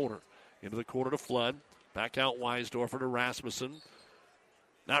first quarter. Into the corner to Flood. Back out Weisdorfer to Rasmussen.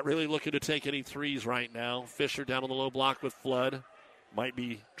 Not really looking to take any threes right now. Fisher down on the low block with Flood. Might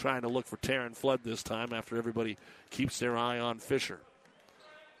be trying to look for Taryn Flood this time after everybody keeps their eye on Fisher.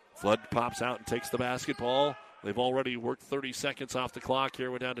 Flood pops out and takes the basketball. They've already worked 30 seconds off the clock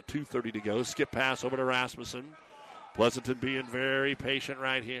here. We're down to 2:30 to go. Skip pass over to Rasmussen. Pleasanton being very patient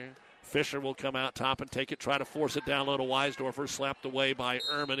right here. Fisher will come out top and take it, try to force it down low to Weisdorfer. Slapped away by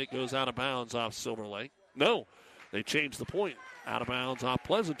Ehrman. It goes out of bounds off Silver Lake. No, they changed the point. Out of bounds off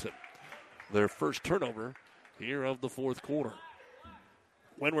Pleasanton. Their first turnover here of the fourth quarter.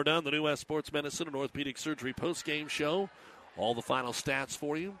 When we're done, the New West Sports Medicine and Orthopedic Surgery postgame show. All the final stats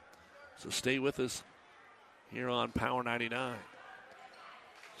for you. So stay with us here on Power 99.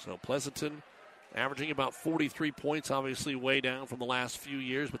 So Pleasanton averaging about 43 points, obviously way down from the last few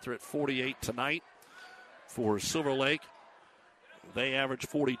years, but they're at 48 tonight. For Silver Lake, they average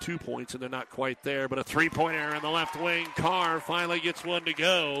 42 points, and they're not quite there, but a three-pointer in the left wing. Carr finally gets one to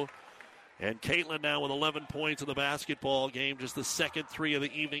go. And Caitlin now with 11 points in the basketball game, just the second three of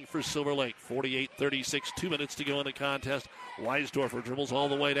the evening for Silver Lake. 48-36, 2 minutes to go in the contest. Weisdorfer dribbles all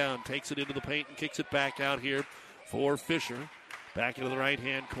the way down, takes it into the paint and kicks it back out here for Fisher. Back into the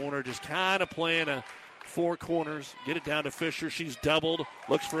right-hand corner, just kind of playing a four corners. Get it down to Fisher. She's doubled.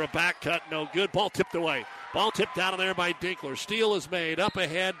 Looks for a back cut. No good. Ball tipped away. Ball tipped out of there by Dinkler. Steal is made. Up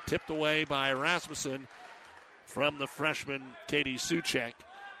ahead. Tipped away by Rasmussen from the freshman Katie Suchek.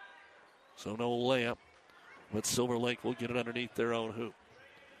 So no layup. But Silver Lake will get it underneath their own hoop.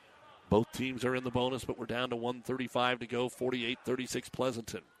 Both teams are in the bonus, but we're down to 1:35 to go. 48-36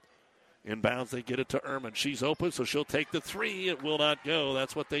 Pleasanton. Inbounds, they get it to Ehrman. She's open, so she'll take the three. It will not go.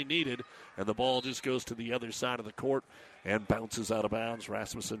 That's what they needed. And the ball just goes to the other side of the court and bounces out of bounds.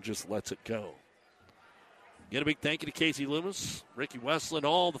 Rasmussen just lets it go. Again, a big thank you to Casey Loomis, Ricky Westland,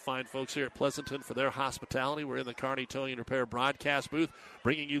 all the fine folks here at Pleasanton for their hospitality. We're in the Kearney Towing and Repair broadcast booth,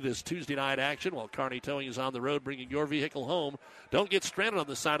 bringing you this Tuesday night action while Kearney Towing is on the road, bringing your vehicle home. Don't get stranded on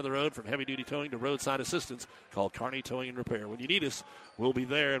the side of the road. From heavy-duty towing to roadside assistance, call Kearney Towing and Repair. When you need us, we'll be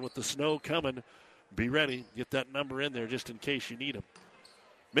there. And with the snow coming, be ready. Get that number in there just in case you need them.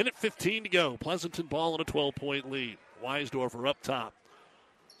 Minute 15 to go. Pleasanton ball in a 12-point lead. Weisdorfer up top.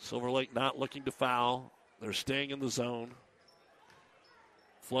 Silver Lake not looking to foul. They're staying in the zone.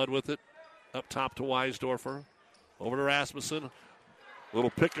 Flood with it. Up top to Weisdorfer. Over to Rasmussen. Little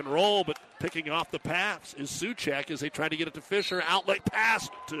pick and roll, but picking off the pass is Suchek as they try to get it to Fisher. Outlet pass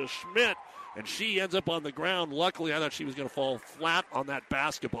to Schmidt, and she ends up on the ground. Luckily, I thought she was going to fall flat on that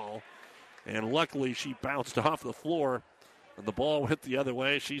basketball, and luckily she bounced off the floor, and the ball went the other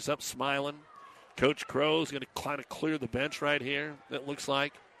way. She's up smiling. Coach Crow's going to kind of clear the bench right here, it looks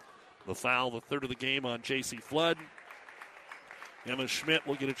like. The foul, the third of the game on J.C. Flood. Emma Schmidt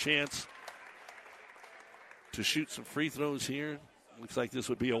will get a chance to shoot some free throws here. Looks like this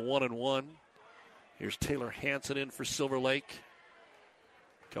would be a 1-and-1. Here's Taylor Hansen in for Silver Lake.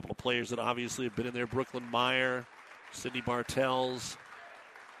 A couple of players that obviously have been in there. Brooklyn Meyer, Sydney Bartels,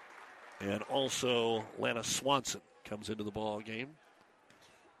 and also Lana Swanson comes into the ball game.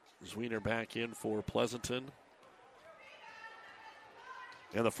 Zwiener back in for Pleasanton.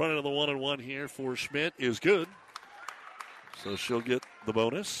 And the front end of the 1-and-1 here for Schmidt is good. So she'll get the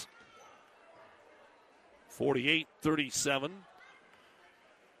bonus. 48-37.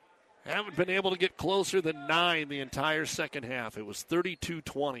 Haven't been able to get closer than 9 the entire second half. It was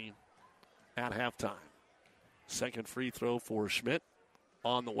 32-20 at halftime. Second free throw for Schmidt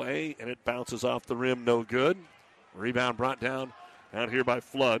on the way, and it bounces off the rim, no good. Rebound brought down out here by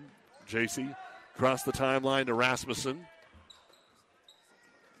Flood. JC across the timeline to Rasmussen.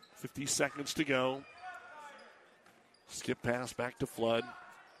 50 seconds to go. Skip pass back to Flood.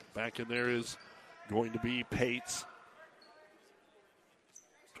 Back in there is going to be Pates.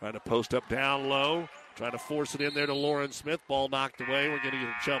 Trying to post up down low. Trying to force it in there to Lauren Smith. Ball knocked away. We're going to get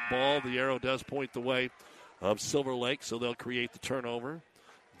a jump ball. The arrow does point the way of Silver Lake, so they'll create the turnover.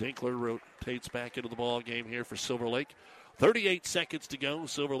 Dinkler rotates back into the ball game here for Silver Lake. 38 seconds to go.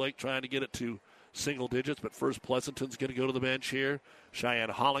 Silver Lake trying to get it to single digits, but first Pleasanton's going to go to the bench here. Cheyenne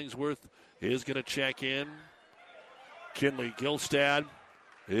Hollingsworth is going to check in. Kinley Gilstad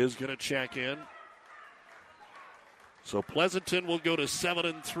is going to check in. So Pleasanton will go to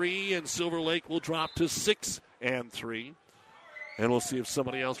 7-3, and Silver Lake will drop to 6-3. And we'll see if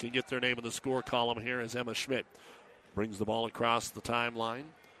somebody else can get their name in the score column here as Emma Schmidt brings the ball across the timeline.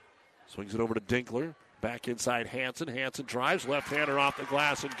 Swings it over to Dinkler. Back inside Hansen. Hansen drives, left-hander off the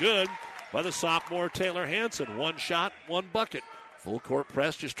glass and good by the sophomore Taylor Hansen. One shot, one bucket. Full court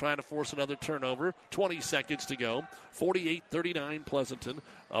press, just trying to force another turnover. 20 seconds to go. 48-39 Pleasanton.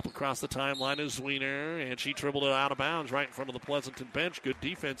 Up across the timeline is Zwiener, and she dribbled it out of bounds right in front of the Pleasanton bench. Good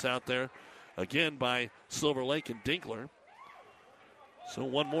defense out there, again, by Silver Lake and Dinkler. So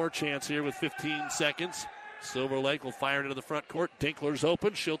one more chance here with 15 seconds. Silver Lake will fire it into the front court. Dinkler's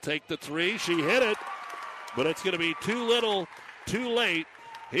open. She'll take the three. She hit it. but it's going to be too little, too late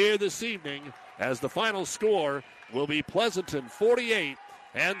here this evening, as the final score will be Pleasanton 48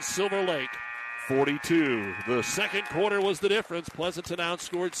 and Silver Lake 42. The second quarter was the difference. Pleasanton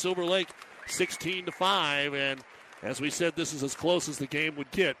outscored Silver Lake 16-5, and as we said, this is as close as the game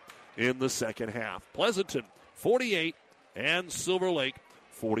would get in the second half. Pleasanton 48 and Silver Lake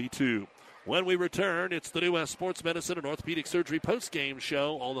 42. When we return, it's the New West Sports Medicine and Orthopedic Surgery post-game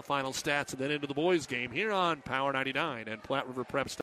show. All the final stats and then into the boys' game here on Power 99 and Platte River Prep.